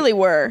 And they really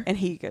were. And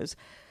he goes,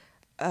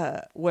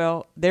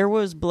 well, there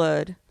was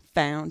blood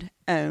found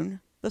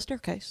on the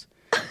staircase.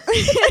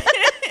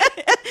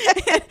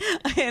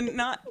 And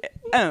not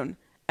own,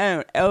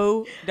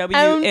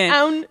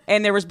 O-W-N.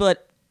 And there was blood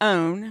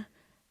on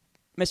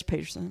Mr.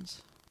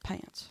 Peterson's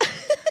pants.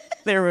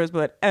 There was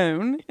blood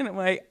on, and I'm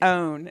like,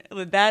 own.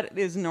 That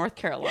is North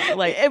Carolina.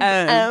 Like,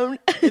 own.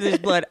 There's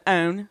blood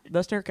on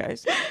the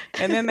staircase.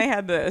 And then they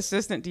had the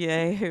assistant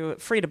DA,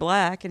 Frida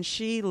Black, and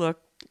she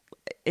looked,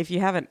 if you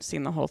haven't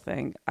seen the whole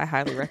thing, I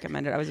highly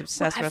recommend it. I was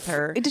obsessed with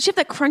her. Did she have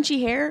that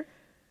crunchy hair?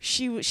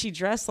 She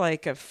dressed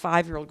like a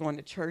 5-year-old going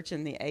to church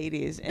in the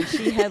 80s, and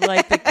she had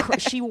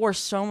she wore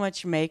so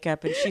much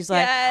makeup, and she's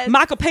like, yes.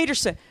 Michael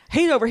Peterson,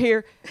 he's over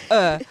here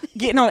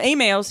getting on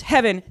emails,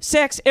 having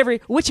sex every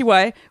which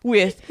way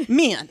with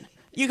men.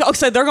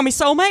 So they're gonna be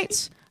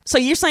soulmates. So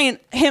you're saying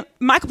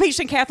Michael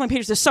Peterson, Kathleen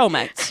Peterson,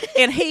 soulmates,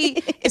 and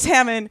he is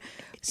having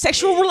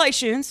sexual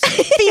relations,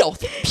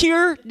 filth,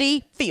 pure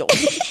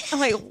filth. I'm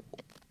like,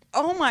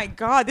 oh my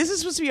God, this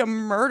is supposed to be a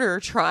murder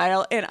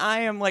trial, and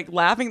I am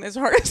laughing as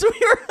hard as we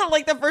were.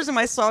 The first time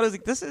I saw it, I was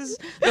like, this is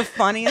the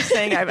funniest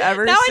thing I've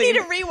ever seen. Now I need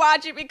to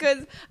rewatch it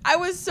because I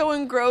was so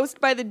engrossed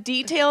by the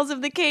details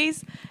of the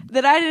case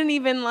that I didn't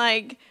even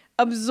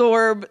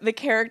absorb the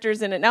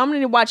characters in it. Now I'm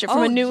going to watch it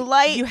from a new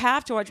light. You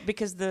have to watch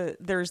because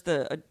there's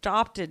the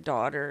adopted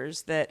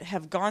daughters that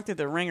have gone through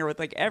the ringer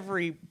with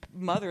every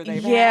mother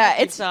they've had. Yeah,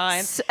 it's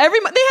they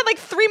had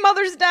 3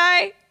 mothers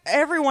die.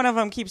 Every one of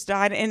them keeps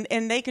dying,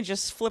 and they can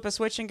just flip a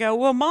switch and go,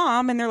 well,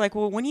 Mom. And they're like,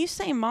 well, when you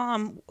say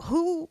Mom,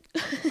 who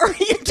are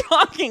you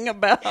talking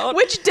about?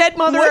 Which dead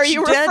mother are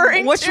you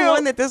referring to? Which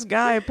one that this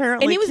guy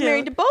apparently And he was killed?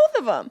 married to both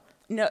of them.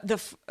 No,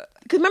 because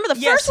remember the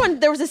first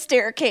one, there was a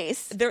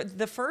staircase.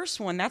 The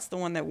first one, that's the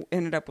one that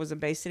ended up was in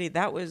Bay City.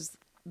 That was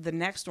the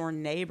next door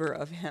neighbor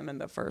of him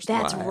and the first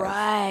That's wife.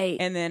 right.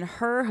 And then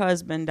her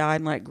husband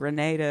died in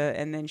Grenada,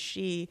 and then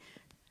she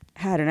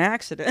had an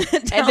accident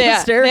down the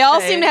staircase. They all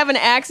seem to have an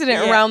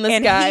accident around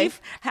this guy.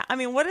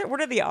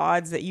 What are the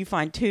odds that you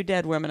find 2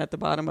 dead women at the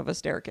bottom of a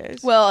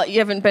staircase? Well, you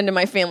haven't been to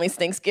my family's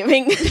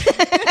Thanksgiving.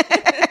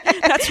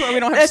 That's why we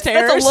don't have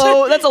stairs.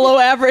 That's a low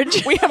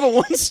average. We have a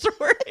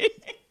 1-story.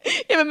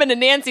 You haven't been to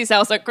Nancy's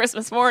house on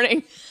Christmas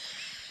morning.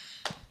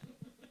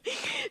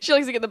 She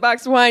likes to get the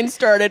box of wine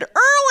started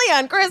early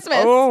on Christmas.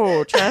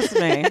 Oh, trust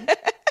me.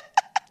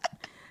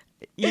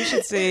 You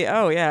should see.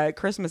 Oh yeah,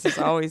 Christmas is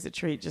always a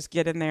treat. Just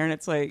get in there, and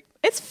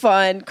it's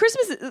fun.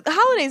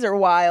 Holidays are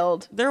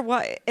wild. They're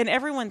and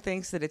everyone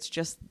thinks that it's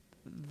just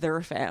their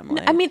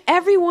family. I mean,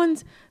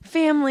 everyone's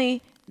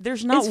family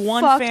There's not It's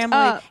one fucked family,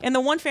 up. and the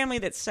one family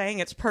that's saying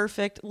it's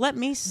perfect, let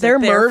me sit They're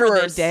there for the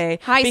murderers. day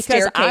High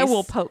because I staircase.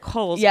 will poke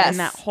holes Yes. in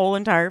that whole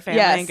entire family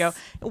Yes. and go,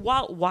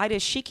 why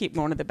does she keep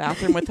going to the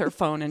bathroom with her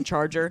phone and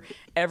charger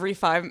every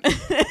 5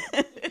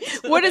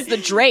 minutes? What is the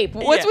drape?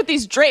 What's Yeah. with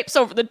these drapes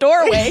over the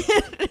doorway?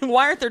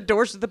 Why aren't there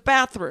doors to the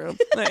bathroom?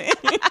 Like,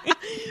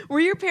 Were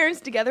your parents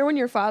together when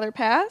your father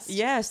passed?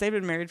 yes, they've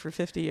been married for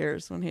 50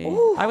 years.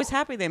 I was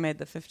happy they made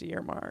the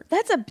 50-year mark.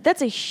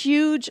 That's a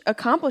huge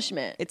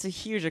accomplishment. It's a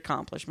huge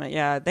accomplishment.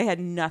 Yeah, they had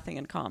nothing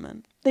in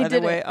common. They by the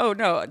didn't. way. Oh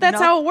no, That's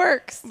how it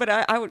works. But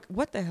I would.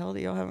 What the hell do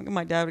y'all have?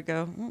 My dad would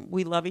go,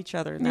 "We love each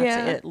other, and that's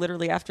Yeah. it."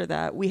 Literally after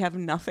that, we have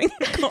nothing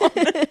in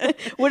common.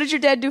 What did your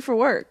dad do for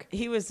work?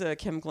 He was a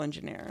chemical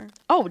engineer.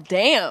 Oh,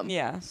 damn.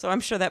 Yeah, so I'm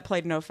sure that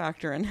played no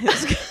factor in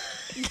his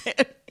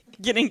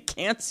getting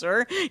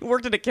cancer. He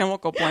worked at a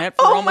chemical plant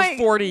for almost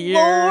 40 years.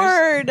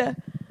 Lord.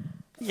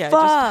 Yeah,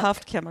 Fuck. just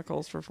huffed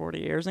chemicals for 40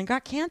 years and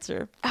got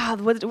cancer.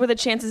 What were the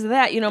chances of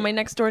that? You know, my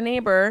next door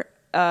neighbor,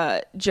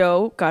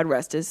 Joe, God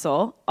rest his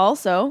soul,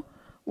 also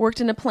worked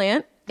in a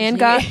plant and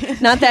got,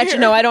 not that, you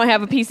know, I don't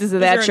have pieces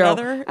of that there show.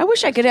 another? I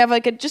wish I could have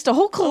like just a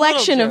whole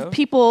collection Joe. of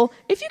people.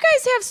 If you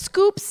guys have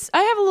scoops,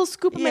 I have a little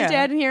scoop of my Yeah.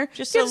 dad in here.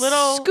 Just If you a have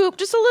little- scoop,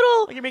 just a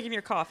little, Like you're making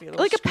your coffee.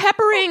 like a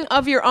peppering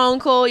of your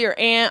uncle, your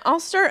aunt. I'll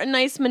start a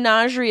nice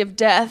menagerie of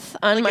death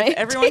on my If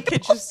everyone table.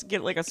 could just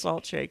get like a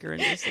salt shaker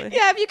and just like,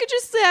 Yeah, if you could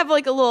just have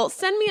like a little,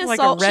 send me a like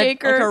salt a red,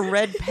 shaker. like a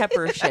red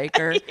pepper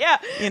shaker. Yeah,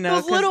 you know,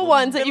 those 'cause little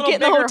ones that you little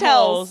get in the bigger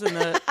hotels. holes in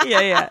the-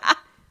 yeah.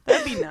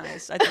 That'd be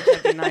nice. I think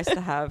that'd be nice to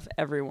have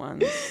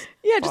everyone's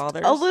Yeah, just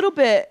fathers. a little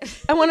bit.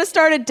 I want to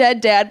start a dead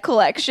dad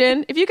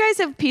collection. If you guys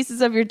have pieces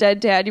of your dead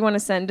dad you want to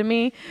send to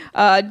me,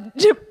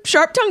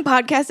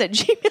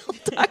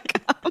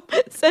 sharptonguepodcast@gmail.com.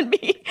 Send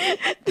me.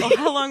 Well,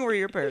 how long were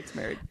your parents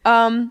married?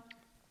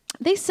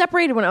 They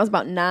separated when I was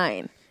about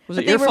 9. Was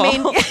but it your they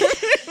fault?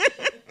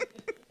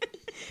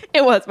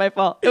 It was my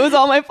fault. It was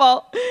all my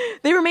fault.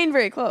 They remained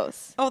very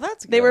close. Oh,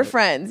 that's good. They were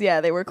friends. Yeah,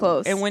 they were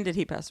close. And when did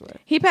he pass away?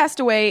 He passed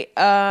away,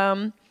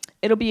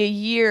 it'll be a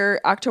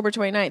year, October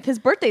 29th. His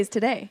birthday's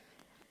today.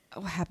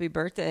 Oh, happy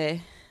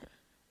birthday.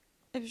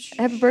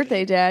 Happy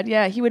birthday, Dad.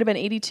 Yeah, he would have been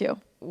 82.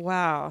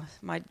 Wow.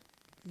 My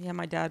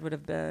dad would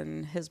have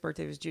been, his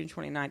birthday was June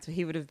 29th, so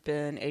he would have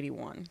been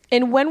 81.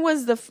 And when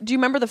was do you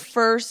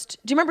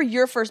remember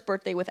your first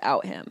birthday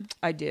without him?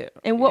 I do.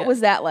 And what Yeah. was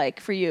that like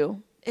for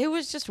you? It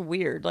was just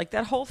weird. Like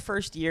that whole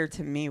first year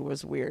to me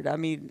was weird. I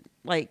mean,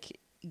 like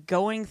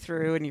going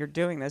through and you're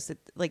doing this,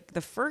 like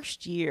the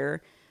first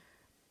year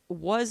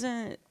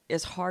wasn't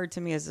as hard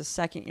to me as the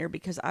second year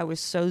because I was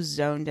so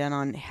zoned in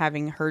on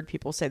having heard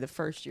people say the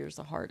first year is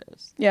the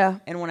hardest. Yeah.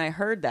 And when I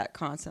heard that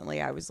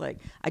constantly, I was like,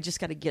 I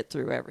just got to get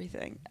through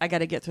everything. I got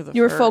to get through the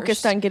You were first.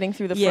 focused on getting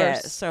through the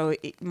first. So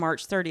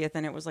March 30th,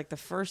 and it was like the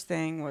first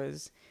thing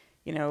was,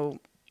 you know,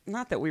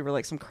 not that we were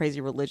like some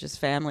crazy religious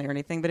family or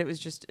anything, but it was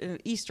just an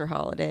Easter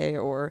holiday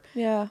or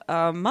Yeah.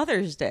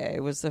 Mother's Day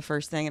was the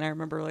first thing. And I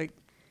remember like,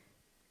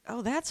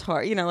 oh, that's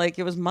hard. You know, like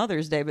it was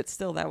Mother's Day, but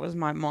still that was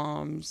my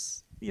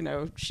mom's, you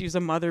know, she's a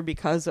mother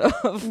because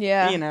of,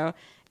 Yeah. you know,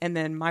 and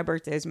then my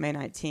birthday is May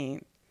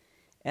 19th.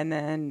 And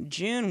then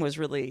June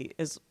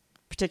is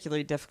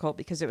particularly difficult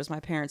because it was my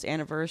parents'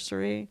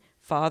 anniversary,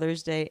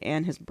 Father's Day,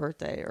 and his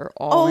birthday are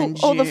all in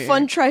June. Oh, the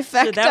fun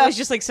trifecta. So that was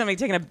just like somebody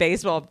taking a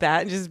baseball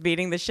bat and just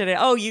beating the shit out.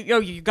 Oh,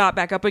 you got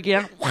back up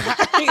again.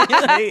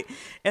 Like,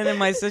 and then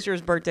my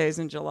sister's birthday is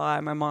in July.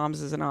 My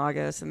mom's is in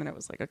August. And then it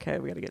was like, okay,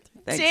 we got to get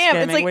through Thanksgiving.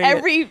 Damn, it's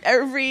like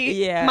every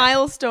Yeah.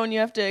 milestone you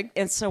have to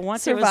And so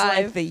once it was like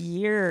survive. the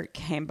year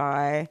came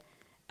by,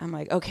 I'm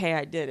like, okay,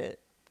 I did it.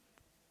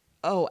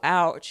 Oh,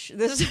 ouch.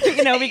 This,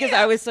 you know, because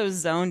I was so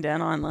zoned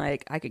in on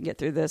like, I could get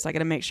through this. I got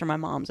to make sure my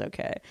mom's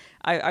okay.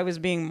 I was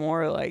being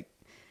more like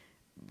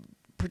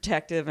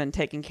protective and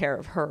taking care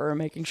of her,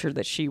 making sure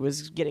that she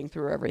was getting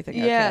through everything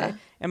Yeah. okay.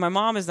 And my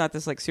mom is not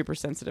this like super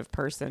sensitive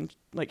person.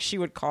 Like she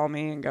would call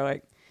me and go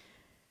like,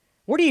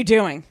 what are you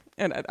doing?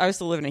 And I used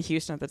to live in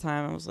Houston at the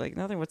time. I was like,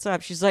 nothing, what's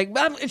up? She's like,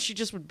 and she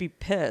just would be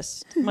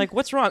pissed. I'm like,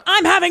 what's wrong?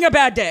 I'm having a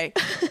bad day.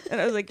 And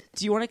I was like,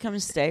 do you want to come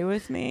stay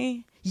with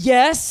me?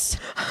 Yes.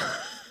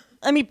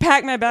 Let me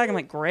pack my bag. I'm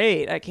like,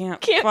 great. I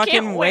can't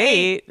fucking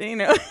wait. You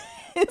know,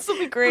 This will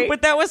be great.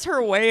 but that was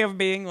her way of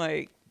being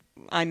like,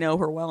 I know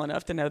her well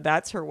enough to know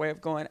that's her way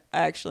of going,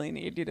 I actually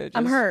need you to just,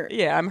 I'm hurt.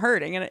 Yeah, I'm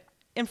hurting.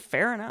 And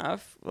fair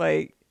enough.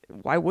 Like,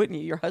 why wouldn't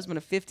you? Your husband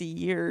of 50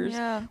 years.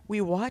 Yeah.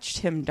 We watched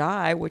him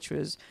die, which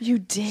was You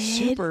did?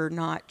 super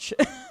not.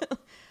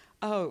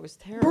 Oh, it was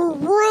terrible.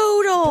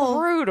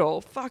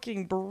 Brutal.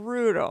 Fucking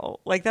brutal.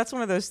 Like, that's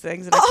one of those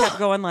things that I kept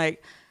going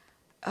like,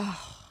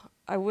 oh,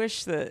 I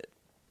wish that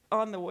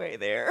on the way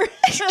there.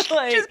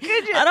 Like,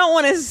 I don't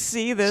want to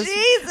see this.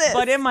 Jesus.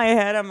 But in my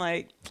head, I'm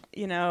like,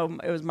 you know,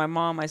 it was my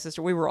mom, my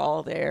sister. We were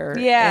all there.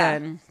 Yeah.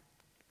 And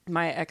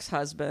my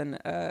ex-husband,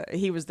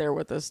 he was there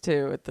with us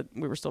too.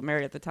 We were still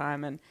married at the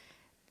time. And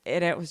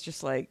it was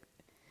just like,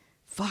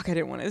 fuck, I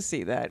didn't want to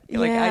see that.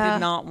 Like, I Yeah. did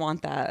not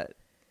want that.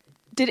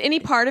 Did any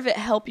part of it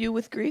help you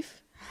with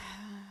grief?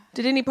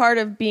 Did any part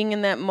of being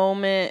in that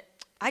moment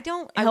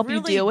help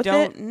you deal with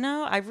it?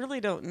 No, I really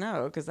don't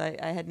know because I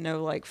had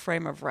no like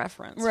frame of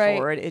reference Right.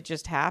 for it. It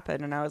just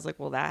happened, and I was like,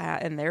 well,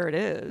 and there it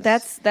is.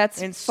 That's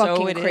and fucking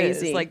so it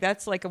crazy. is. Like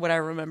that's like what I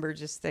remember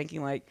just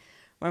thinking. Like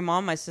my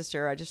mom, my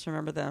sister, I just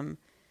remember them.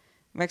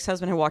 My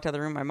ex-husband had walked out of the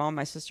room. My mom and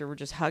my sister were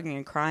just hugging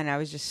and crying. I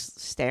was just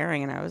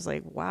staring, and I was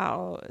like,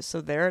 wow.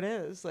 So there it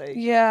is. Like,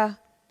 Yeah.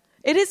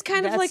 It is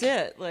kind of like,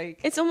 it.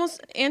 Like, it's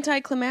almost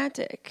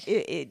anticlimactic.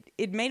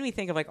 it made me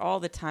think of like all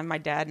the time my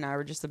dad and I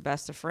were just the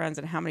best of friends,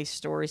 and how many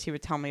stories he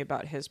would tell me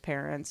about his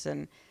parents.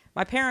 And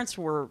my parents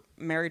were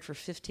married for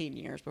 15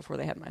 years before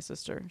they had my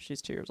sister.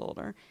 She's 2 years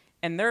older.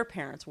 And their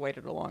parents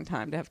waited a long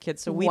time to have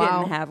kids. So we Wow.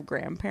 didn't have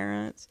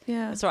grandparents.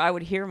 Yeah. And so I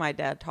would hear my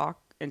dad talk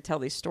and tell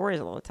these stories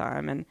all the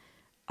time. And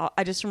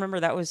I just remember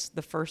that was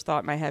the first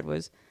thought in my head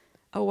was,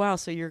 oh, wow,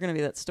 so you're going to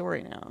be that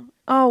story now.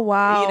 Oh,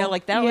 wow. You know,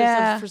 like that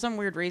Yeah. was, for some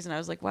weird reason, I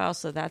was like, wow,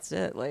 so that's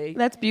it. Like,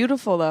 That's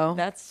beautiful, though.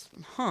 that's,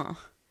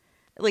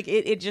 like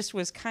it just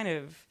was kind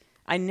of,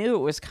 I knew it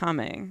was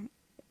coming,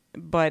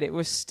 but it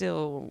was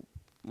still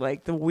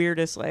like the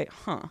weirdest, like,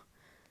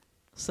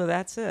 so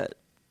that's it.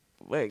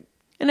 Like,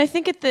 And I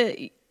think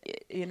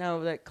you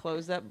know, that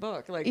closed that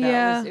book. Like,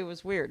 Yeah. it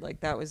was weird. Like,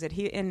 that was it.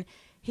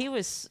 He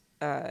was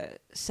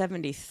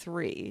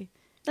 73.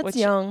 That's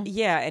young.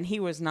 Yeah, and he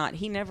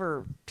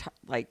never,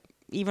 like,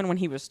 even when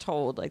he was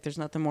told, like, there's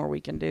nothing more we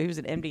can do. He was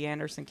at MD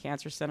Anderson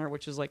Cancer Center,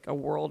 which is, like, a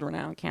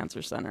world-renowned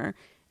cancer center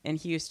in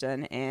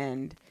Houston,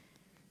 and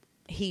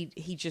he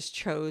just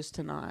chose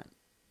to not.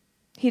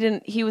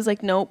 He was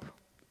like, nope.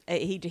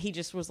 He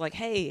just was like,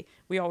 hey,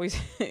 we always,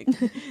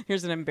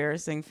 here's an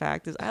embarrassing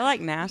fact, is I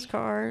like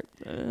NASCAR.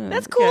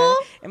 That's cool.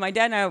 And my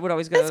dad and I would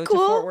always go That's to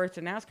cool. Fort Worth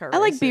to NASCAR I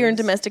like beer and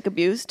races. domestic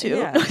abuse, too.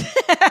 Yeah.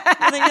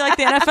 Well, then you like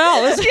the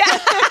NFL.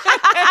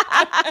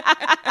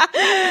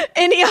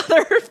 Any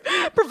other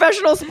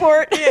professional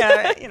sport.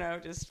 Yeah, you know,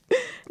 just.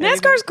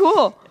 NASCAR's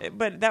cool.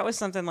 But that was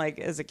something like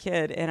as a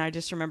kid, and I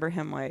just remember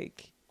him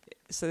like,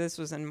 so this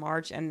was in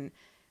March, and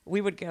we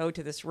would go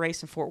to this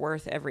race in Fort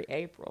Worth every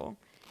April.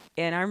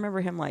 And I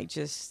remember him like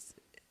just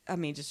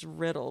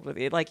riddled with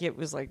it. Like it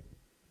was like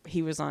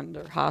he was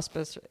under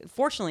hospice.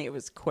 Fortunately, it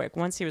was quick.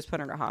 Once he was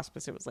put under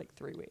hospice, it was like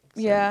 3 weeks.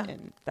 Yeah.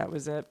 And that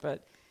was it.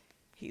 But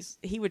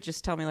he would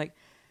just tell me like,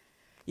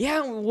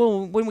 yeah,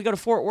 well, when we go to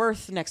Fort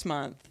Worth next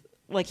month,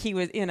 like he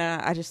was, you know,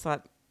 I just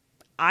thought,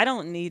 I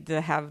don't need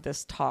to have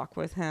this talk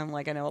with him.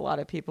 Like I know a lot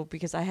of people,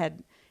 because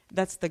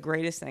that's the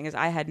greatest thing is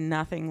I had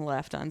nothing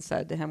left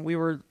unsaid to him. We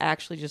were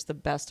actually just the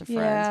best of friends.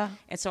 Yeah.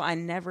 And so I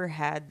never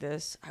had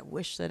this, I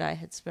wish that I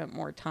had spent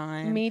more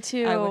time. Me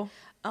too.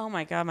 Oh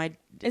my God.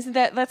 Isn't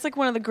that's like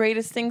one of the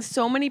greatest things?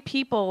 So many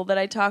people that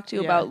I talk to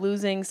about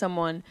losing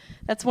someone,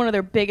 that's one of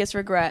their biggest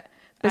regret.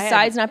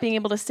 Besides not being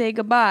able to say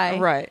goodbye.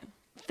 Right.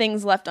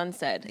 Things left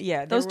unsaid.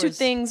 Yeah. Those two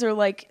things are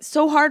like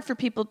so hard for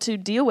people to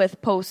deal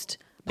with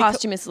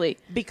posthumously.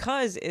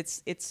 Because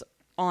it's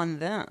on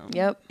them.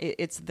 Yep.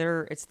 It's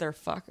their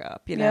fuck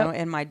up, you Yep. know?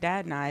 And my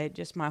dad and I,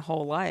 just my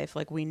whole life,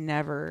 like we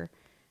never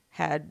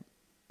had,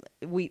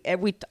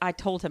 I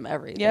told him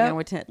everything.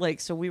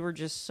 Yep. So we were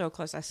just so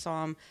close. I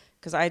saw him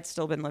because I had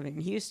still been living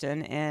in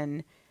Houston,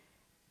 and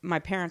my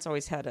parents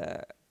always had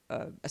a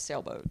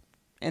sailboat.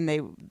 And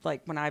they,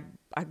 like, when I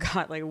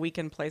got like a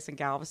weekend place in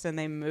Galveston,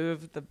 they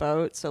moved the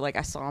boat. So like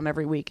I saw him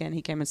every weekend.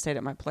 He came and stayed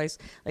at my place.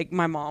 Like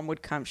my mom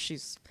would come.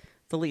 She's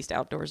the least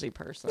outdoorsy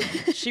person.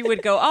 She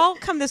would go, I'll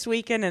come this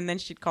weekend, and then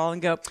she'd call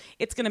and go,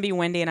 it's going to be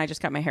windy, and I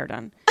just got my hair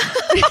done.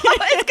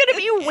 It's gonna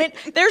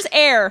be there's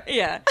air.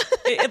 Yeah.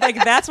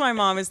 Like that's my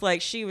mom, is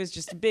like, she was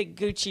just a big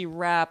Gucci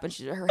wrap, and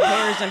her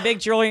hair's and big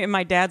jewelry, and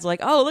my dad's like,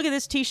 oh, look at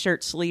this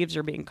t-shirt, sleeves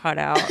are being cut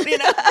out. You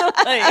know,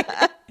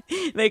 like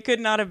they could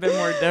not have been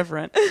more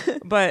different.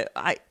 But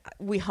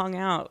we hung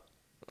out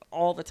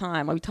all the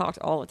time. We talked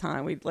all the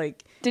time. We'd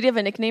like. Did he have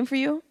a nickname for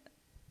you?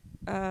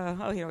 He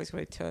always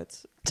called me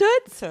Toots.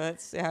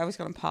 Toots? Yeah, I always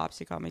called him Pops.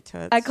 He called me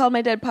Toots. I called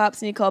my dad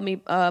Pops, and he called me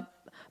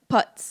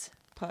Putz.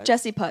 Putz.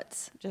 Jesse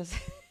Putz. Just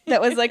That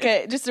was like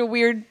just a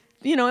weird,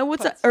 you know,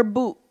 what's that? Or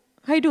Boot.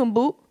 How you doing,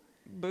 Boot?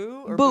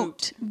 Boo or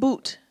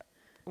Boot.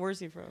 Where's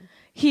he from?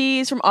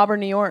 He's from Auburn,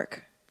 New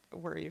York.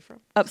 Where are you from?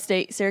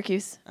 Upstate,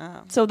 Syracuse.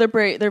 Oh. So they're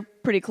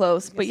pretty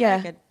close. But yeah.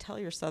 I could tell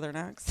your southern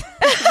accent.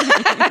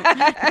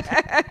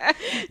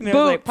 And it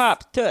was like,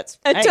 Pops, Toots.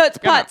 Toots,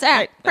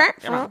 Putz.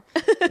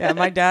 Yeah,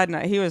 my dad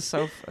and he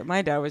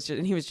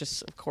was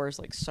just, of course,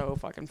 like so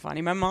fucking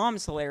funny. My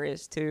mom's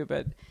hilarious too,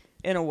 but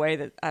in a way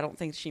that I don't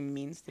think she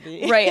means to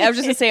be. Right. I was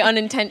just going to say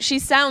unintentional. She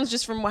sounds,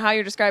 just from how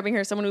you're describing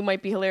her, someone who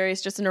might be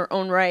hilarious just in her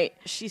own right.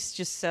 She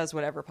just says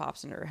whatever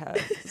pops in her head.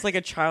 It's like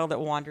a child that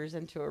wanders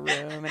into a room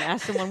and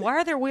asks someone, why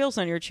are there wheels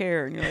on your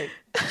chair? And you're like,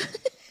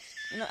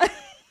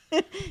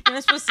 you're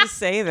not supposed to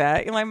say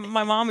that. Like,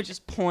 my mom would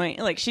just point.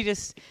 Like, she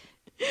just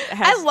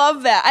I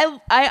love that.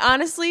 I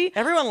honestly...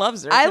 Everyone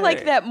loves her. I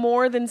like that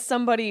more than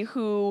somebody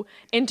who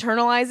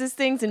internalizes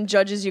things and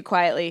judges you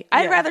quietly.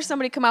 I'd rather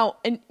somebody come out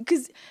and...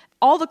 Because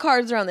all the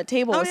cards are on the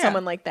table with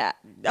someone like that.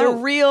 They're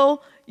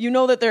real. You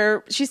know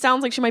that she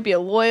sounds like she might be a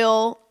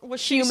loyal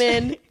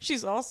human.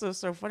 She's also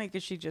so funny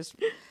because she just...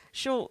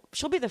 she'll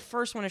be the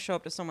first one to show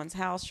up to someone's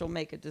house. She'll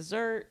make a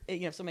dessert,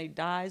 if somebody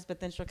dies, but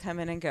then she'll come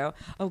in and go,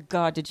 "Oh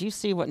God, did you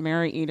see what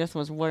Mary Edith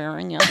was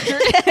wearing yesterday?"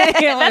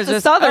 That's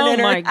a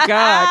Southerner. Oh my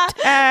God,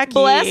 tacky.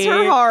 Bless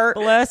her heart.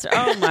 Bless.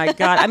 Oh my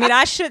God. I mean,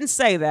 I shouldn't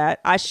say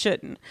that. I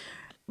shouldn't.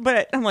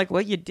 But I'm like,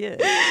 well, you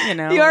did.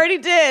 You already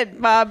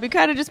did, Bob. You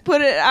kind of just put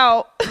it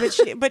out.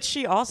 But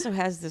she also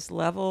has this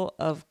level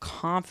of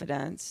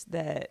confidence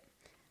that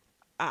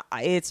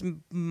it's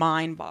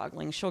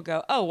mind-boggling. She'll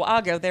go, "Oh, well,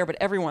 I'll go there, but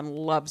everyone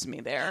loves me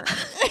there."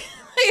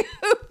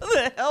 Who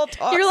the hell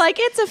talks? You're like,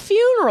 it's a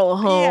funeral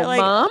home,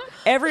 Mom.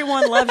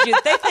 Everyone loves you.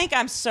 They think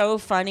I'm so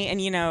funny, and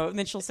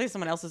then she'll say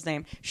someone else's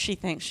name. She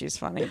thinks she's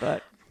funny,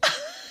 but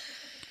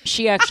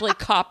she actually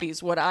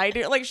copies what I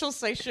do. Like, she'll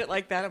say shit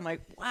like that. I'm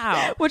like,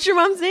 wow. What's your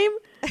mom's name?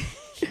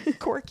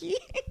 Corky.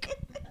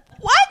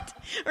 What?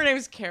 Her name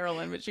is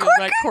Carolyn, but she was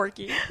like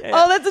Corky.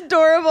 Oh, that's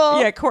adorable.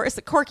 Yeah,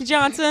 Corky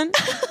Johnson.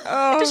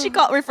 Oh. Does she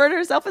refer to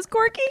herself as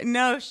Corky?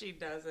 No, she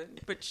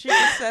doesn't. But she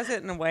just says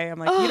it in a way. I'm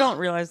like, you don't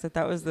realize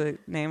that was the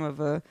name of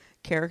a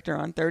character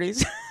on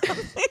 30s.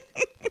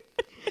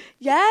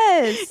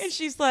 Yes. And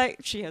she's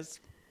like, she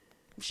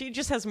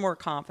just has more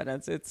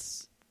confidence.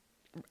 It's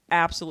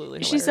absolutely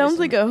hilarious. She sounds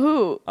like a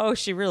hoot. Oh,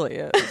 she really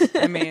is.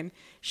 I mean,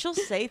 she'll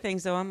say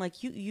things though. I'm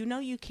like,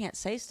 you can't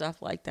say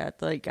stuff like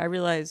that. Like, I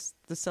realized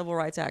the Civil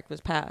Rights Act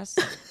was passed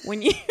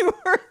when you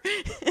were.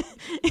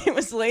 It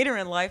was later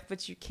in life,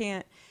 but you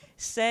can't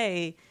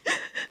say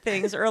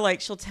things. Or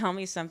like, she'll tell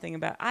me something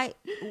about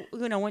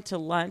went to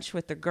lunch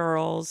with the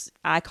girls.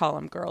 I call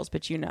them girls,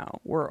 but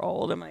we're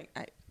old. I'm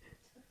like,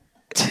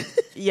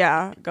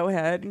 yeah, go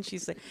ahead. And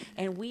she's like,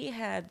 and we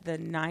had the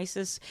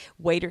nicest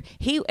waiter.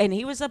 He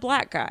was a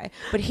black guy,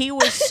 but he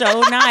was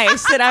so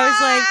nice that I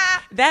was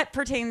like, that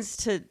pertains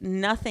to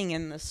nothing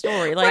in the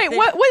story. Like, right?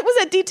 What was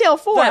that detail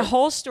for? The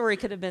whole story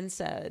could have been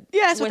said.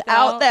 Yes,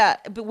 without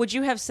that. But would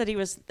you have said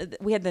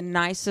we had the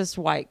nicest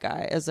white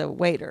guy as a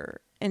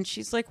waiter? And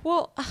she's like,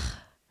 well,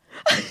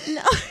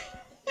 no.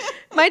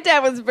 My dad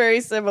was very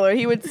similar.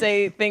 He would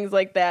say things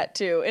like that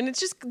too. And it's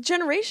just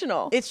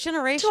generational. It's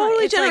generational.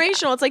 Totally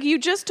generational. It's like you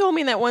just told me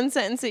in that one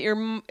sentence that you're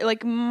like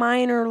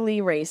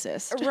minorly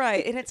racist.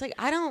 Right. And it's like,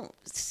 I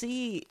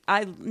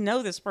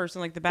know this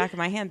person like the back of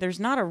my hand. There's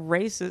not a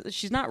racist.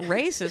 She's not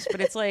racist,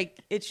 but it's like,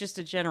 it's just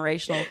a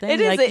generational thing.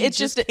 It is. Like, it's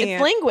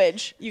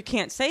language. You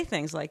can't say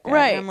things like that.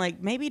 Right. And I'm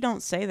like, maybe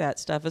don't say that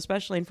stuff,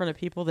 especially in front of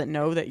people that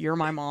know that you're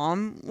my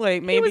mom.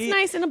 Like, maybe. He was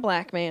nice and a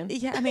black man.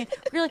 Yeah. I mean,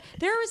 really,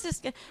 there was this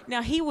guy.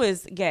 Now, he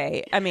was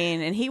gay. I mean,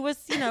 and he was,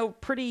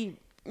 pretty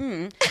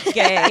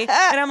gay.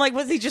 And I'm like,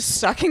 was he just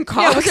sucking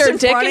cocks was there a in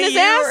dick front in of his you?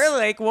 ass? Or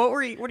like, what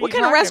are you What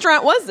kind of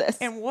restaurant was this?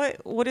 And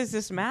what does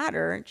this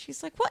matter? And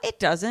she's like, well, it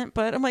doesn't.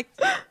 But I'm like,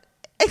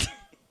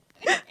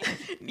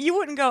 you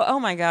wouldn't go,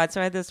 oh my God,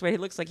 so I had this way. He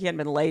looks like he hadn't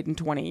been laid in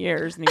 20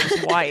 years and he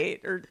was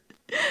white. Or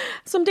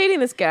So I'm dating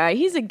this guy.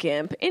 He's a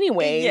gimp.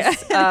 Anyways, he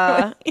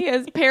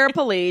has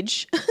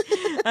paraplegia.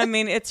 I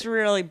mean, it's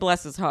really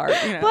bless his heart.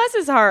 Bless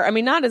his heart. I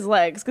mean, not his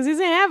legs, because he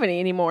doesn't have any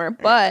anymore.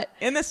 But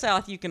in the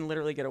South, you can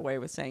literally get away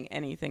with saying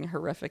anything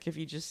horrific if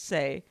you just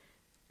say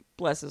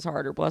bless his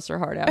heart or bless her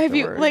heart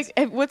afterwards.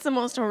 What's the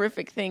most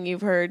horrific thing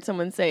you've heard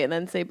someone say and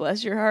then say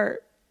bless your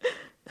heart?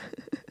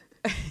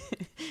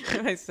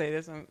 When I say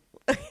this,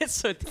 it's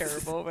so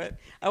terrible, but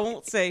I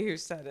won't say who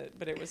said it,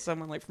 but it was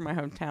someone like from my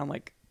hometown,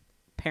 like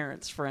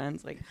parents,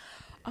 friends, like,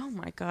 oh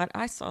my God,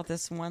 I saw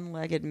this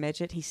one-legged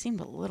midget. He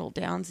seemed a little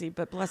downsy,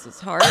 but bless his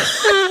heart.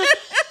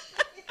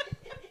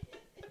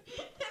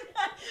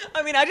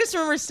 I mean, I just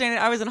remember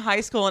I was in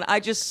high school and I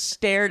just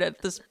stared at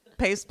this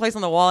place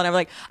on the wall and I'm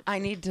like, I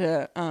need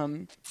to,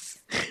 I'm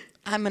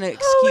going to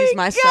excuse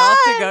myself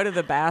to go to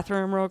the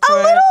bathroom real quick.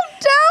 A little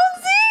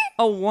downsy?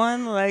 A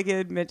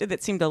one-legged midget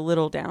that seemed a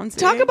little downsy.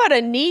 Talk about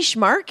a niche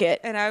market.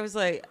 And I was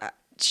like,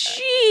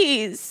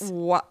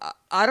 jeez.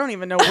 I don't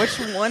even know which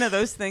one of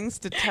those things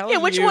to tell you. Yeah,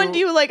 which one do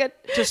you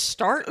to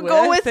start with?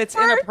 Go with it's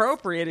first?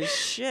 Inappropriate as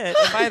shit.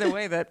 And by the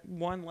way, that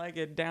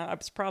one-legged down,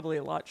 it's probably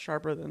a lot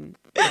sharper than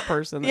the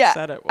person that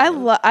said it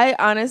was. I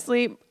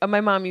honestly,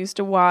 my mom used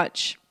to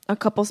watch a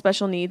couple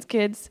special needs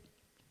kids,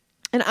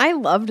 and I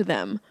loved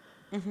them.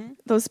 Mm-hmm.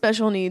 Those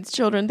special needs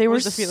children, they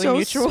were so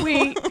mutual?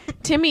 sweet.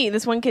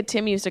 This one kid,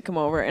 Timmy, used to come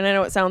over, and I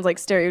know it sounds like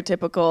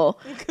stereotypical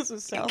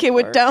kid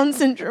with Down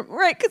syndrome,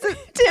 right? Because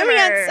Timmy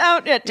had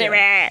sound, Timmy.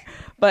 Yeah.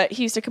 But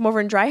he used to come over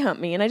and dry hump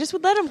me, and I just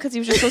would let him because he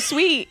was just so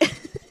sweet.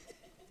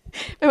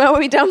 My mom would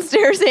be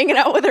downstairs hanging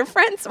out with her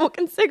friends,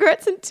 smoking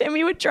cigarettes, and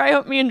Timmy would dry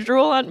hump me and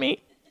drool on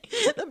me.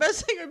 The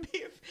best thing would be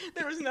if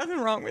there was nothing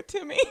wrong with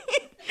Timmy.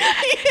 He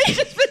had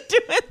just been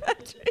doing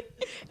that.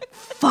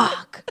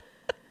 Fuck.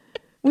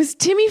 Was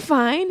Timmy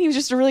fine? He was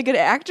just a really good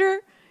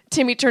actor.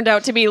 Timmy turned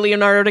out to be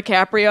Leonardo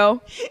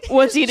DiCaprio.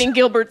 Was eating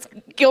Gilbert's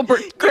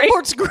grape.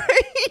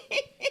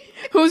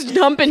 Who's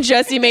dumping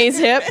Jessie Mae's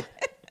hip.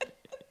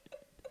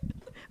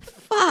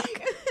 Fuck.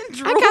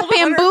 I got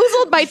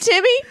bamboozled by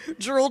Timmy.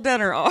 Drooled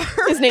down her arm.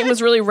 His name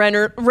was really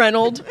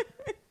Reynolds.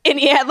 And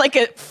he had like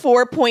a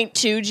 4.2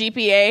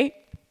 GPA.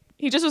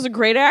 He just was a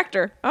great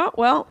actor. Oh,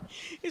 well.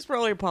 He's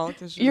probably a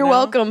politician. You're now.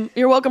 welcome.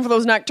 You're welcome for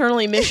those nocturnal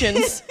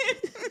emissions.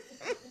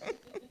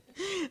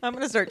 I'm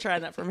going to start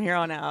trying that from here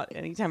on out.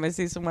 Anytime I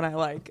see someone I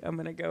like, I'm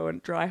going to go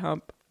and dry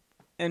hump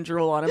and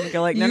drool on him and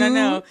go like, no.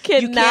 You You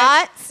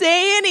cannot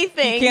say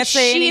anything. You can't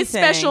say anything. She's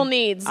special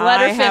needs.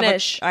 Let her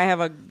finish. I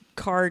have a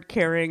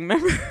card-carrying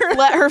member.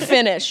 Let her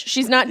finish.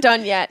 She's not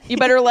done yet. You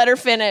better let her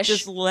finish.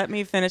 Just let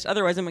me finish.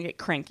 Otherwise, I'm going to get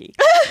cranky.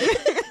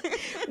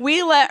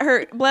 We let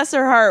her, bless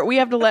her heart, we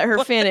have to let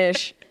her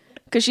finish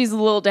because she's a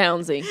little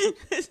downsy.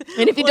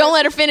 And if you don't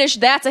let her finish,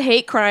 that's a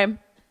hate crime.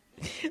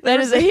 That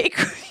is a hate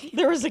crime.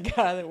 There was a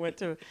guy that went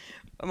to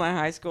my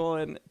high school,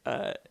 and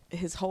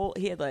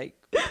he had like,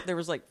 there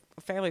was like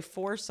a family of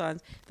 4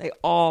 sons. They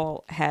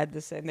all had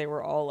the same. They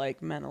were all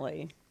like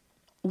mentally.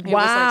 It was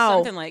like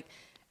something like,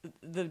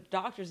 the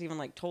doctors even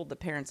like told the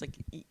parents like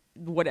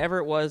whatever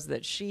it was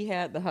that she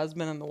had, the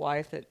husband and the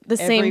wife, that the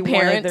same one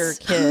parents of their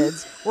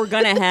kids were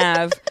gonna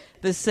have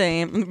the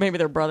same, maybe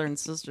they're brother and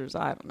sisters.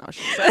 I don't know.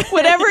 She said.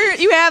 Whatever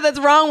you have that's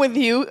wrong with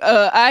you,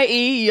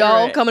 i.e.,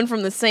 y'all Right. coming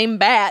from the same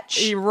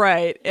batch. You're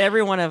right.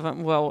 Every one of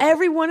them. Well,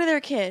 Every one of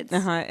their kids.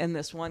 and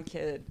this one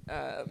kid.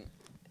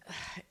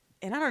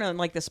 And I don't know, in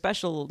like the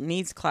special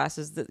needs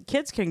classes, the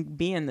kids can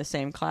be in the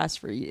same class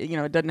for, you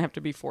know, it doesn't have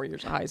to be 4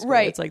 years of high school.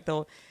 Right. It's like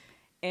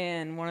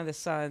and one of the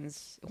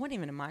sons, it wasn't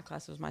even in my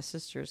class, it was my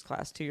sister's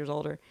class, 2 years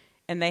older.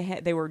 And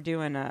they were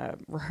doing a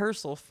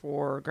rehearsal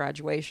for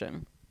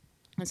graduation.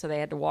 And so they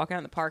had to walk out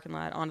in the parking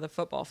lot onto the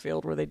football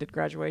field where they did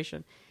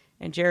graduation.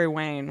 And Jerry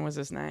Wayne was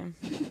his name.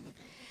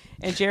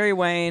 And Jerry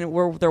Wayne,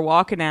 they're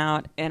walking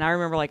out, and I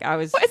remember like I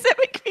was... Why does that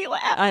make me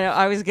laugh? I know,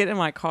 I was getting in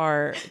my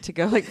car to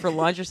go like for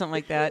lunch or something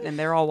like that, and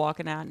they're all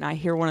walking out, and I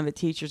hear one of the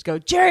teachers go,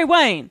 Jerry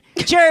Wayne,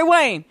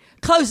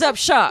 close up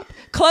shop.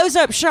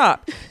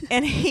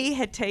 And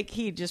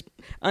he just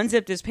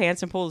unzipped his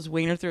pants and pulled his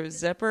wiener through his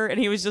zipper, and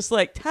he was just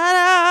like,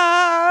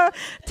 ta-da,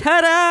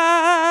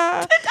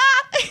 ta-da,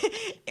 ta-da.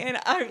 And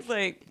I was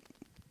like,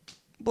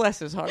 bless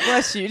his heart.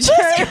 Bless you,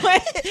 Jerry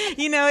Wayne.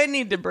 You know, it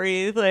need to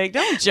breathe. Like,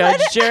 don't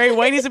judge Jerry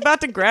Wayne. He's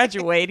about to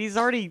graduate. He's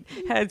already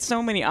had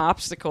so many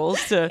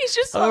obstacles to He's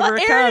just overcome.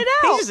 airing it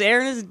out. He's just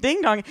airing his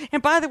ding dong.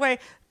 And by the way,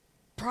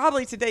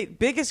 probably to date,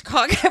 biggest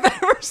cock I've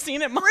ever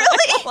seen in my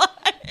life.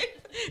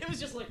 It was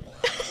just like,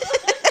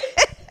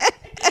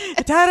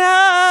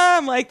 ta-da!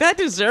 I'm like, that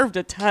deserved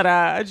a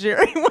ta-da,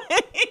 Jerry Wayne.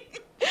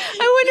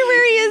 I wonder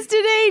where he is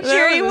today,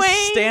 Jerry That was a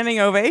Wayne. standing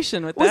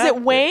ovation with Was that.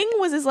 it Wang?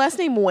 Was his last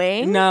name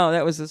Wang? No,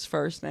 that was his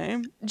first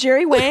name.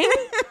 Jerry Wang?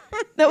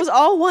 That was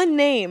all one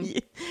name.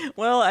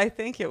 Well, I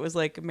think it was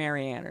like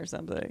Marianne or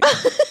something.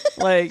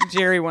 Like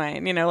Jerry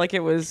Wayne. You know, like it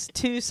was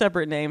 2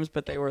 separate names,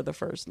 but they were the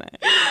first name.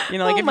 You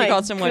know, like Oh if my you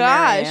called someone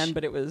gosh. Marianne,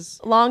 but it was...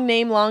 Long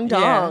name, long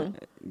dong.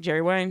 Yeah,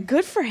 Jerry Wayne.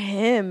 Good for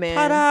him, man.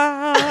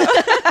 Ta-da!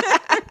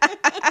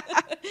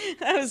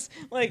 I was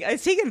like,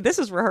 this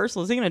is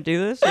rehearsal. Is he going to do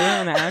this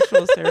in the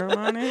actual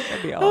ceremony?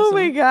 That'd be awesome. Oh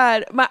my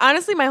god.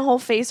 Honestly, my whole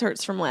face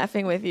hurts from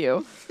laughing with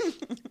you.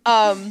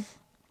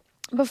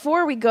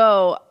 Before we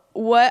go,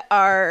 what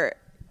are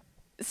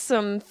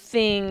some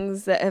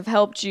things that have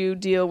helped you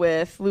deal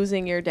with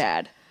losing your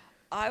dad?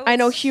 I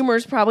know humor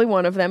is probably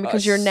one of them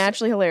because you're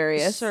naturally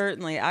hilarious.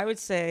 Certainly. I would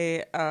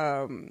say,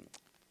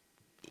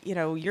 you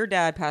know, your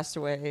dad passed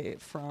away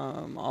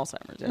from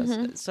Alzheimer's. Yes.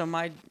 Mm-hmm. So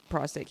my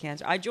prostate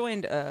cancer, I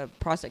joined a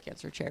prostate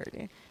cancer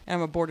charity, and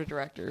I'm a board of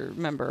director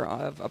member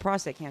of a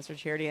prostate cancer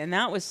charity. And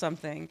that was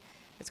something,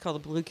 it's called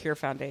the Blue Cure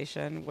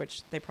Foundation,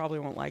 which they probably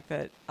won't like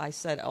that I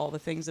said all the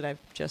things that I've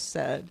just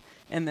said,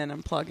 and then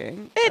I'm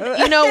plugging.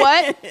 You know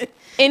what?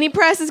 Any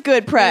press is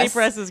good press. Any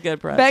press is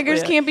good press.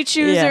 Beggars can't be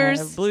choosers.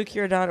 Yeah,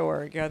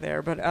 bluecure.org. Go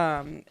there. But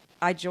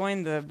I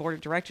joined the board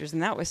of directors,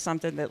 and that was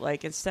something that,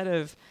 like, instead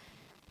of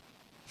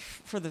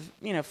for the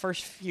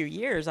first few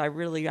years, I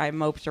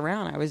moped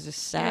around. I was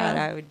just sad.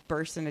 Yeah. I would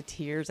burst into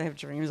tears. I have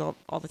dreams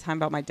all the time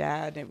about my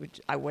dad.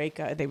 I wake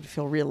up. They would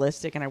feel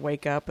realistic, and I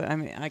wake up. I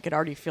mean, I could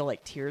already feel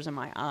like tears in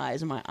my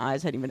eyes, and my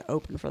eyes hadn't even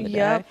opened for the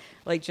Yep. day.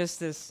 Like just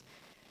this.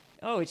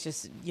 Oh, it's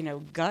just,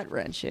 gut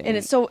wrenching. And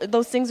it's so,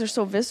 those things are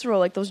so visceral,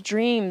 like those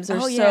dreams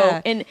are yeah.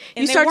 so, and you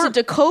they start to weren't-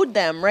 decode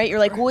them, right? You're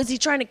like, well, is he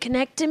trying to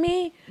connect to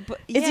me? But,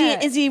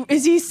 Is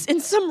he in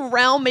some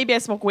realm? Maybe I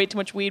smoke way too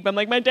much weed, but I'm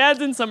like, my dad's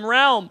in some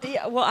realm.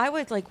 Yeah, well, I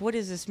would like, what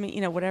does this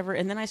mean? Whatever.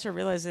 And then I started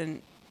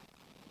realizing,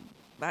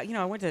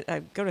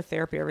 I go to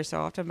therapy every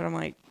so often, but I'm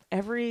like,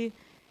 every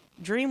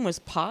dream was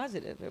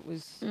positive.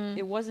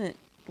 It wasn't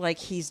like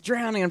he's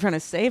drowning, I'm trying to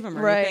save him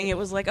or Right. anything. It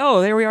was like,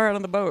 oh, there we are out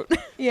on the boat.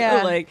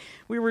 Yeah. Or like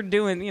we were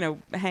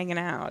doing, hanging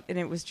out, and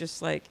it was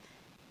just like,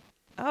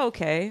 oh,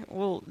 okay,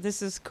 well,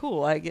 this is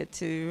cool. I get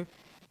to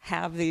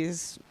have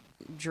these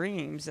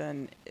dreams,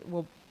 and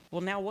well,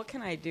 now what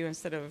can I do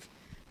instead of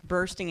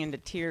bursting into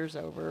tears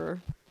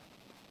over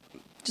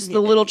Just the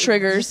little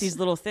triggers. just these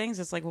little things?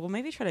 It's like, well,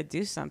 maybe try to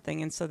do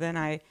something. And so then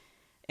I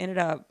ended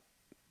up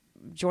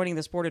joining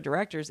this board of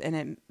directors,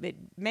 and it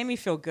made me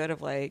feel good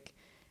of like,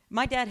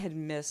 my dad had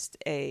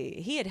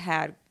he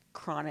had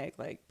chronic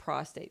like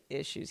prostate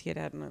issues. He had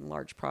an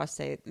enlarged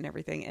prostate and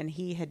everything, and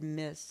he had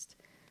missed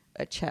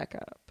a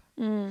checkup.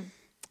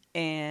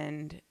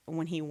 And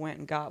when he went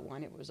and got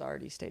one, it was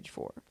already stage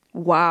 4.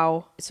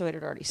 Wow. So it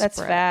had already That's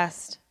spread.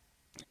 fast.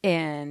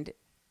 And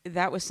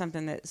that was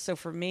something that, so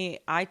for me,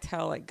 I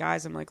tell like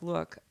guys, I'm like,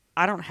 look,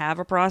 I don't have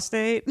a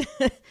prostate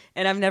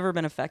and I've never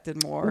been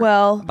affected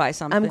more by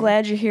something. I'm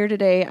glad you're here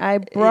today. I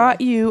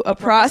brought you a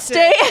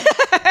prostate.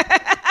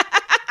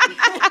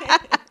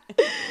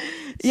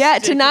 Yeah,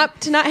 to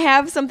not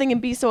have something and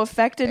be so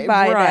affected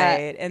by that.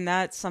 Right. And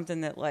that's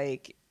something that,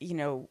 like, you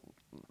know,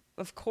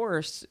 of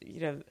course, you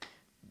know,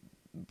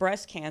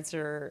 breast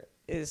cancer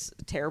is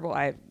terrible.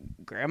 I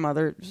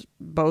grandmothers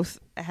both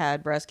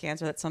had breast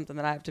cancer. That's something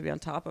that I have to be on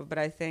top of. But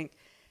I think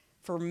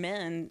for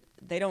men,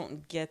 they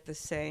don't get the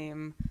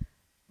same.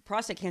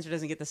 Prostate cancer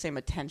doesn't get the same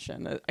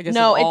attention. I guess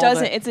no, it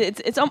doesn't.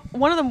 It's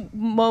one of the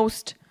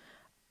most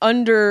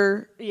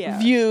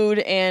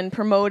underviewed and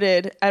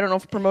promoted. I don't know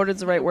if promoted is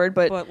the right word,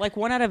 but like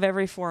 1 out of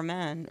every 4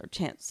 men, or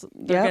chance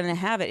they're going to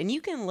have it, and you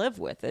can live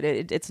with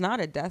it. It's not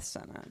a death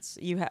sentence.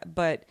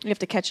 But you have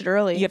to catch it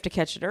early. You have to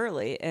catch it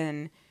early,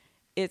 and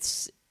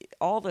it's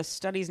all the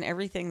studies and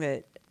everything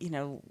that, you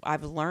know,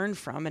 I've learned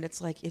from, and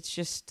it's like, it's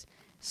just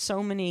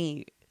so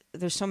many.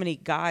 There's so many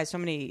guys, so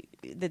many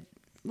that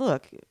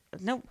look.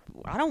 No,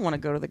 I don't want to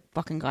go to the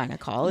fucking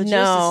gynecologist.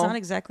 No. It's not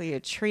exactly a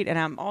treat, and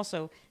I'm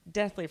also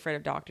deathly afraid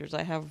of doctors.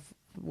 I have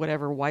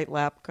whatever white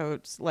lab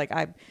coats. Like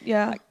I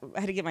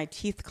had to get my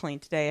teeth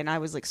cleaned today, and I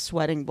was like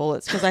sweating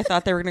bullets because I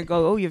thought they were going to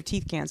go, "Oh, you have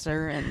teeth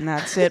cancer, and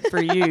that's it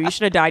for you. You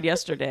should have died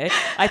yesterday."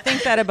 I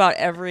think that about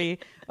every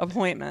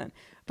appointment.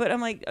 But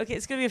I'm like, okay,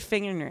 it's going to be a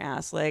finger in your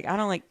ass. Like, I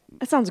don't like.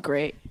 That sounds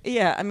great.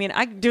 Yeah, I mean,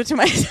 I do it to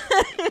myself.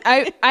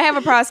 I have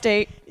a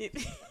prostate.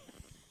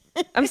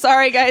 I'm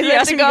sorry, guys. You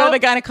asked me to go to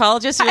the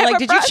gynecologist. You're like,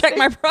 did you check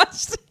my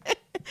prostate?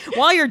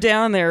 While you're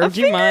down there,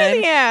 do you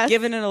mind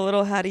giving it a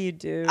little how do you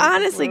do?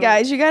 Honestly,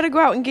 guys, you got to go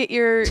out and get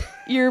your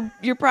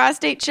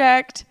prostate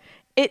checked.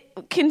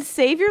 It can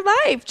save your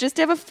life. Just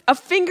to have a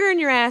finger in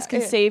your ass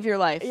can save your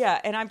life.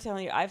 Yeah, and I'm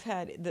telling you, I've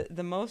had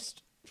the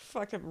most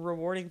fucking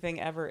rewarding thing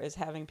ever is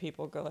having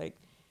people go like,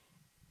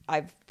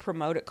 I've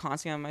promoted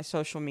constantly on my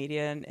social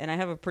media, and I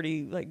have a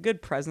pretty like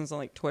good presence on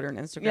like Twitter and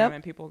Instagram,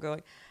 and people go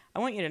like, I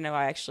want you to know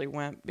I actually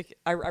went.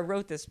 I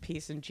wrote this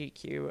piece in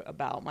GQ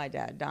about my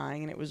dad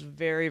dying, and it was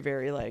very,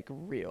 very like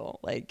real.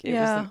 Like it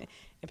was, and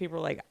people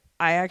were like,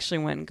 I actually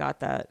went and got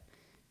that.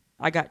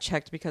 I got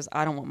checked because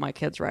I don't want my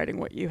kids writing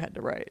what you had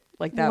to write.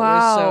 Like that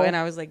was so, and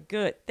I was like,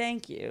 good,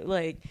 thank you.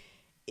 Like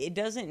it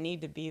doesn't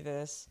need to be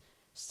this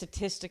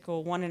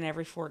statistical 1 in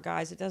every 4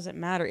 guys. It doesn't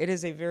matter. It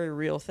is a very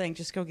real thing.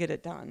 Just go get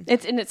it done.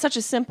 It's such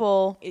a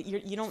simple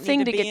you don't thing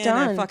need to be get in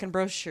done. A fucking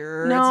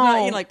brochure. No, it's not,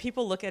 you know, like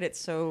people look at it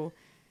so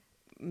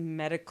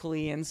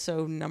medically and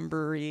so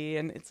numbery,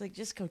 and it's like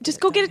just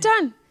go get it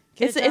done.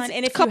 It's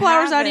and a couple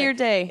hours out of your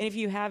day. And if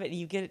you have it,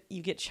 you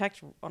get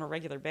checked on a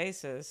regular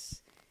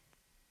basis.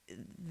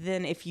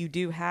 Then if you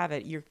do have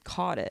it, you're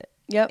caught it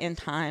in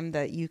time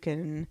that you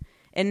can.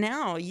 And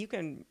now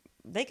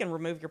they can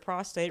remove your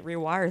prostate,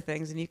 rewire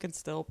things, and you can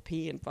still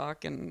pee and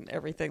fuck and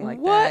everything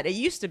like that. It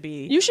used to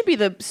be. You should be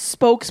the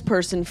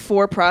spokesperson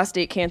for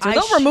prostate cancer.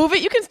 They'll remove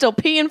it. You can still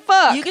pee and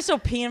fuck. You can still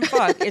pee and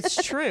fuck.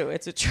 It's true.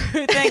 It's a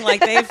true thing.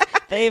 Like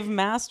they've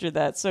mastered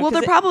that. So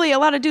there are probably a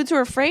lot of dudes who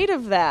are afraid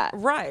of that.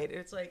 Right.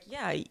 It's like,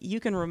 yeah, you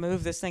can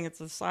remove this thing. It's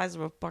the size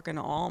of a fucking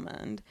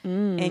almond,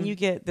 and you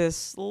get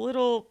this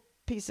little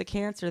piece of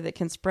cancer that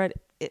can spread.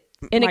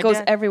 And it goes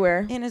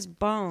everywhere. In his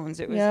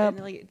bones. It was and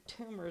like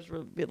tumors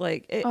were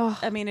like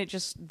I mean, it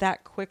just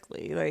that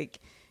quickly. Like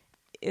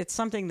it's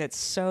something that's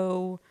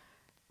so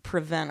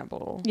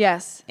preventable.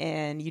 Yes.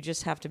 And you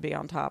just have to be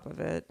on top of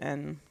it.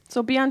 And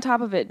so be on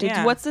top of it. Dude,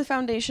 what's the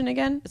foundation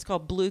again? It's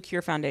called Blue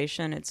Cure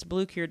Foundation. It's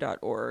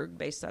bluecure.org,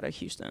 based out of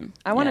Houston.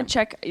 I want to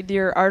check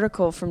your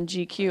article from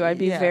GQ. I'd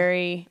be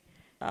very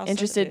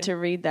interested to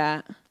read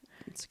that.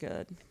 It's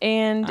good.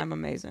 And I'm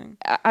amazing.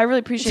 I really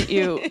appreciate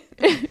you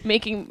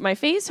making my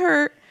face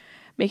hurt,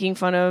 making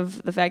fun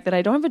of the fact that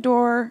I don't have a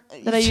door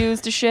that I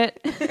use to shit.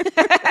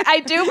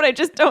 I do, but I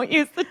just don't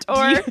use the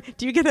door.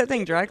 Do you get that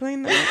thing dry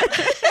cleaned?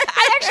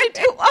 I actually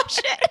do wash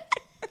it.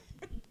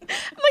 I'm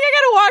like, I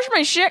gotta wash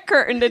my shit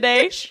curtain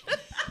today.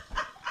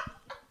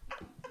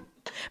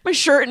 My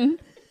shirtin'.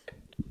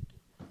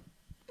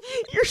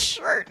 Your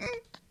shirtin'.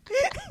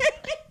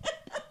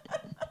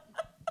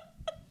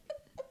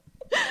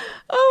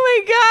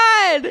 Oh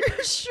my God.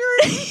 Your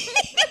shirtin'.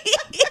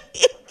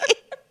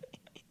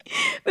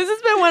 This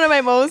has been one of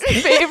my most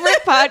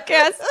favorite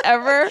podcasts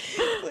ever.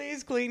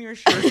 Please clean your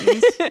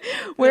shirtins.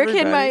 Where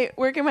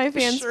can my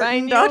fans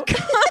find you?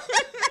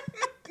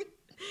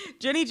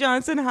 Jenny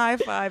Johnson, high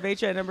 5,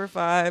 HI number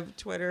 5,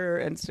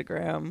 Twitter,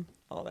 Instagram,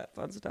 all that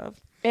fun stuff.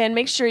 And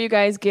make sure you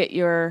guys get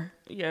your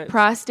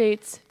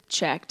prostates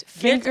checked. Get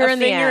Finger a in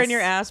the finger ass. in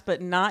your ass,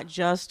 but not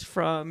just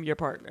from your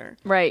partner.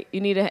 Right.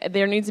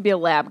 There needs to be a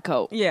lab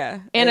coat. Yeah.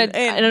 And an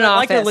but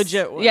office. like a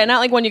legit one. Yeah, not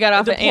like one you got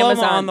off of diploma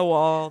Amazon. on the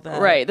wall.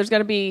 Right. There's got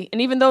to be,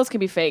 and even those can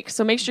be fake.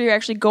 So make sure you're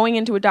actually going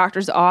into a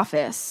doctor's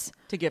office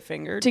To get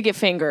fingered. to get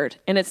fingered.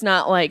 And it's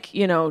not like,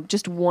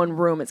 just one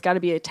room. It's got to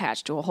be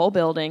attached to a whole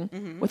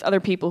building with other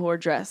people who are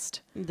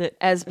dressed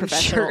as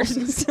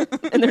professionals.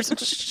 And there's a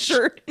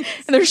shirt.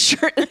 And there's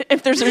shirt.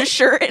 If there's a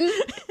shirt,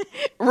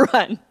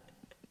 run.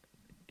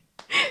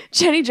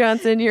 Jenny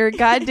Johnson, you're a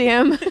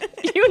goddamn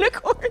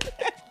unicorn.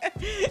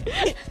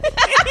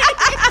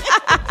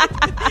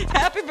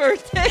 Happy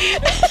birthday.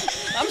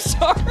 I'm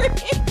sorry.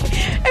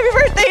 Happy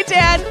birthday,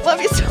 Dad.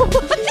 Love you so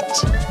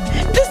much.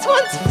 This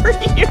one's for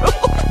you.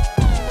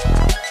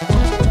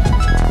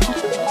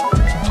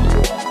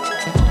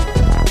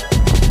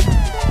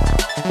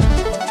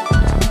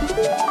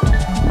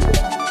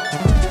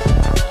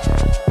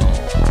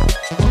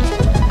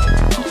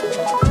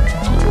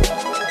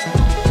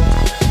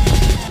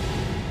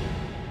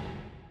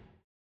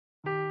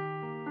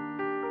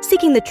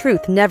 Seeking the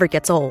truth never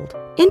gets old.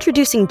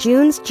 Introducing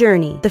June's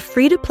Journey, the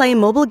free-to-play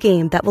mobile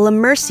game that will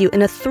immerse you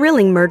in a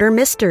thrilling murder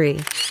mystery.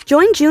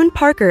 Join June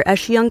Parker as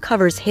she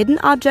uncovers hidden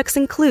objects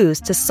and clues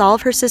to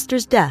solve her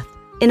sister's death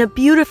in a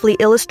beautifully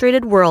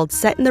illustrated world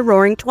set in the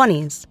Roaring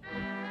 '20s.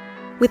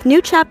 With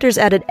new chapters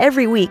added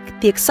every week,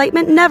 the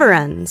excitement never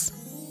ends.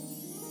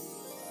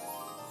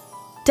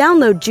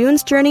 Download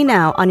June's Journey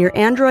now on your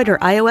Android or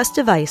iOS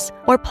device,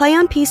 or play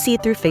on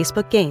PC through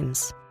Facebook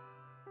Games.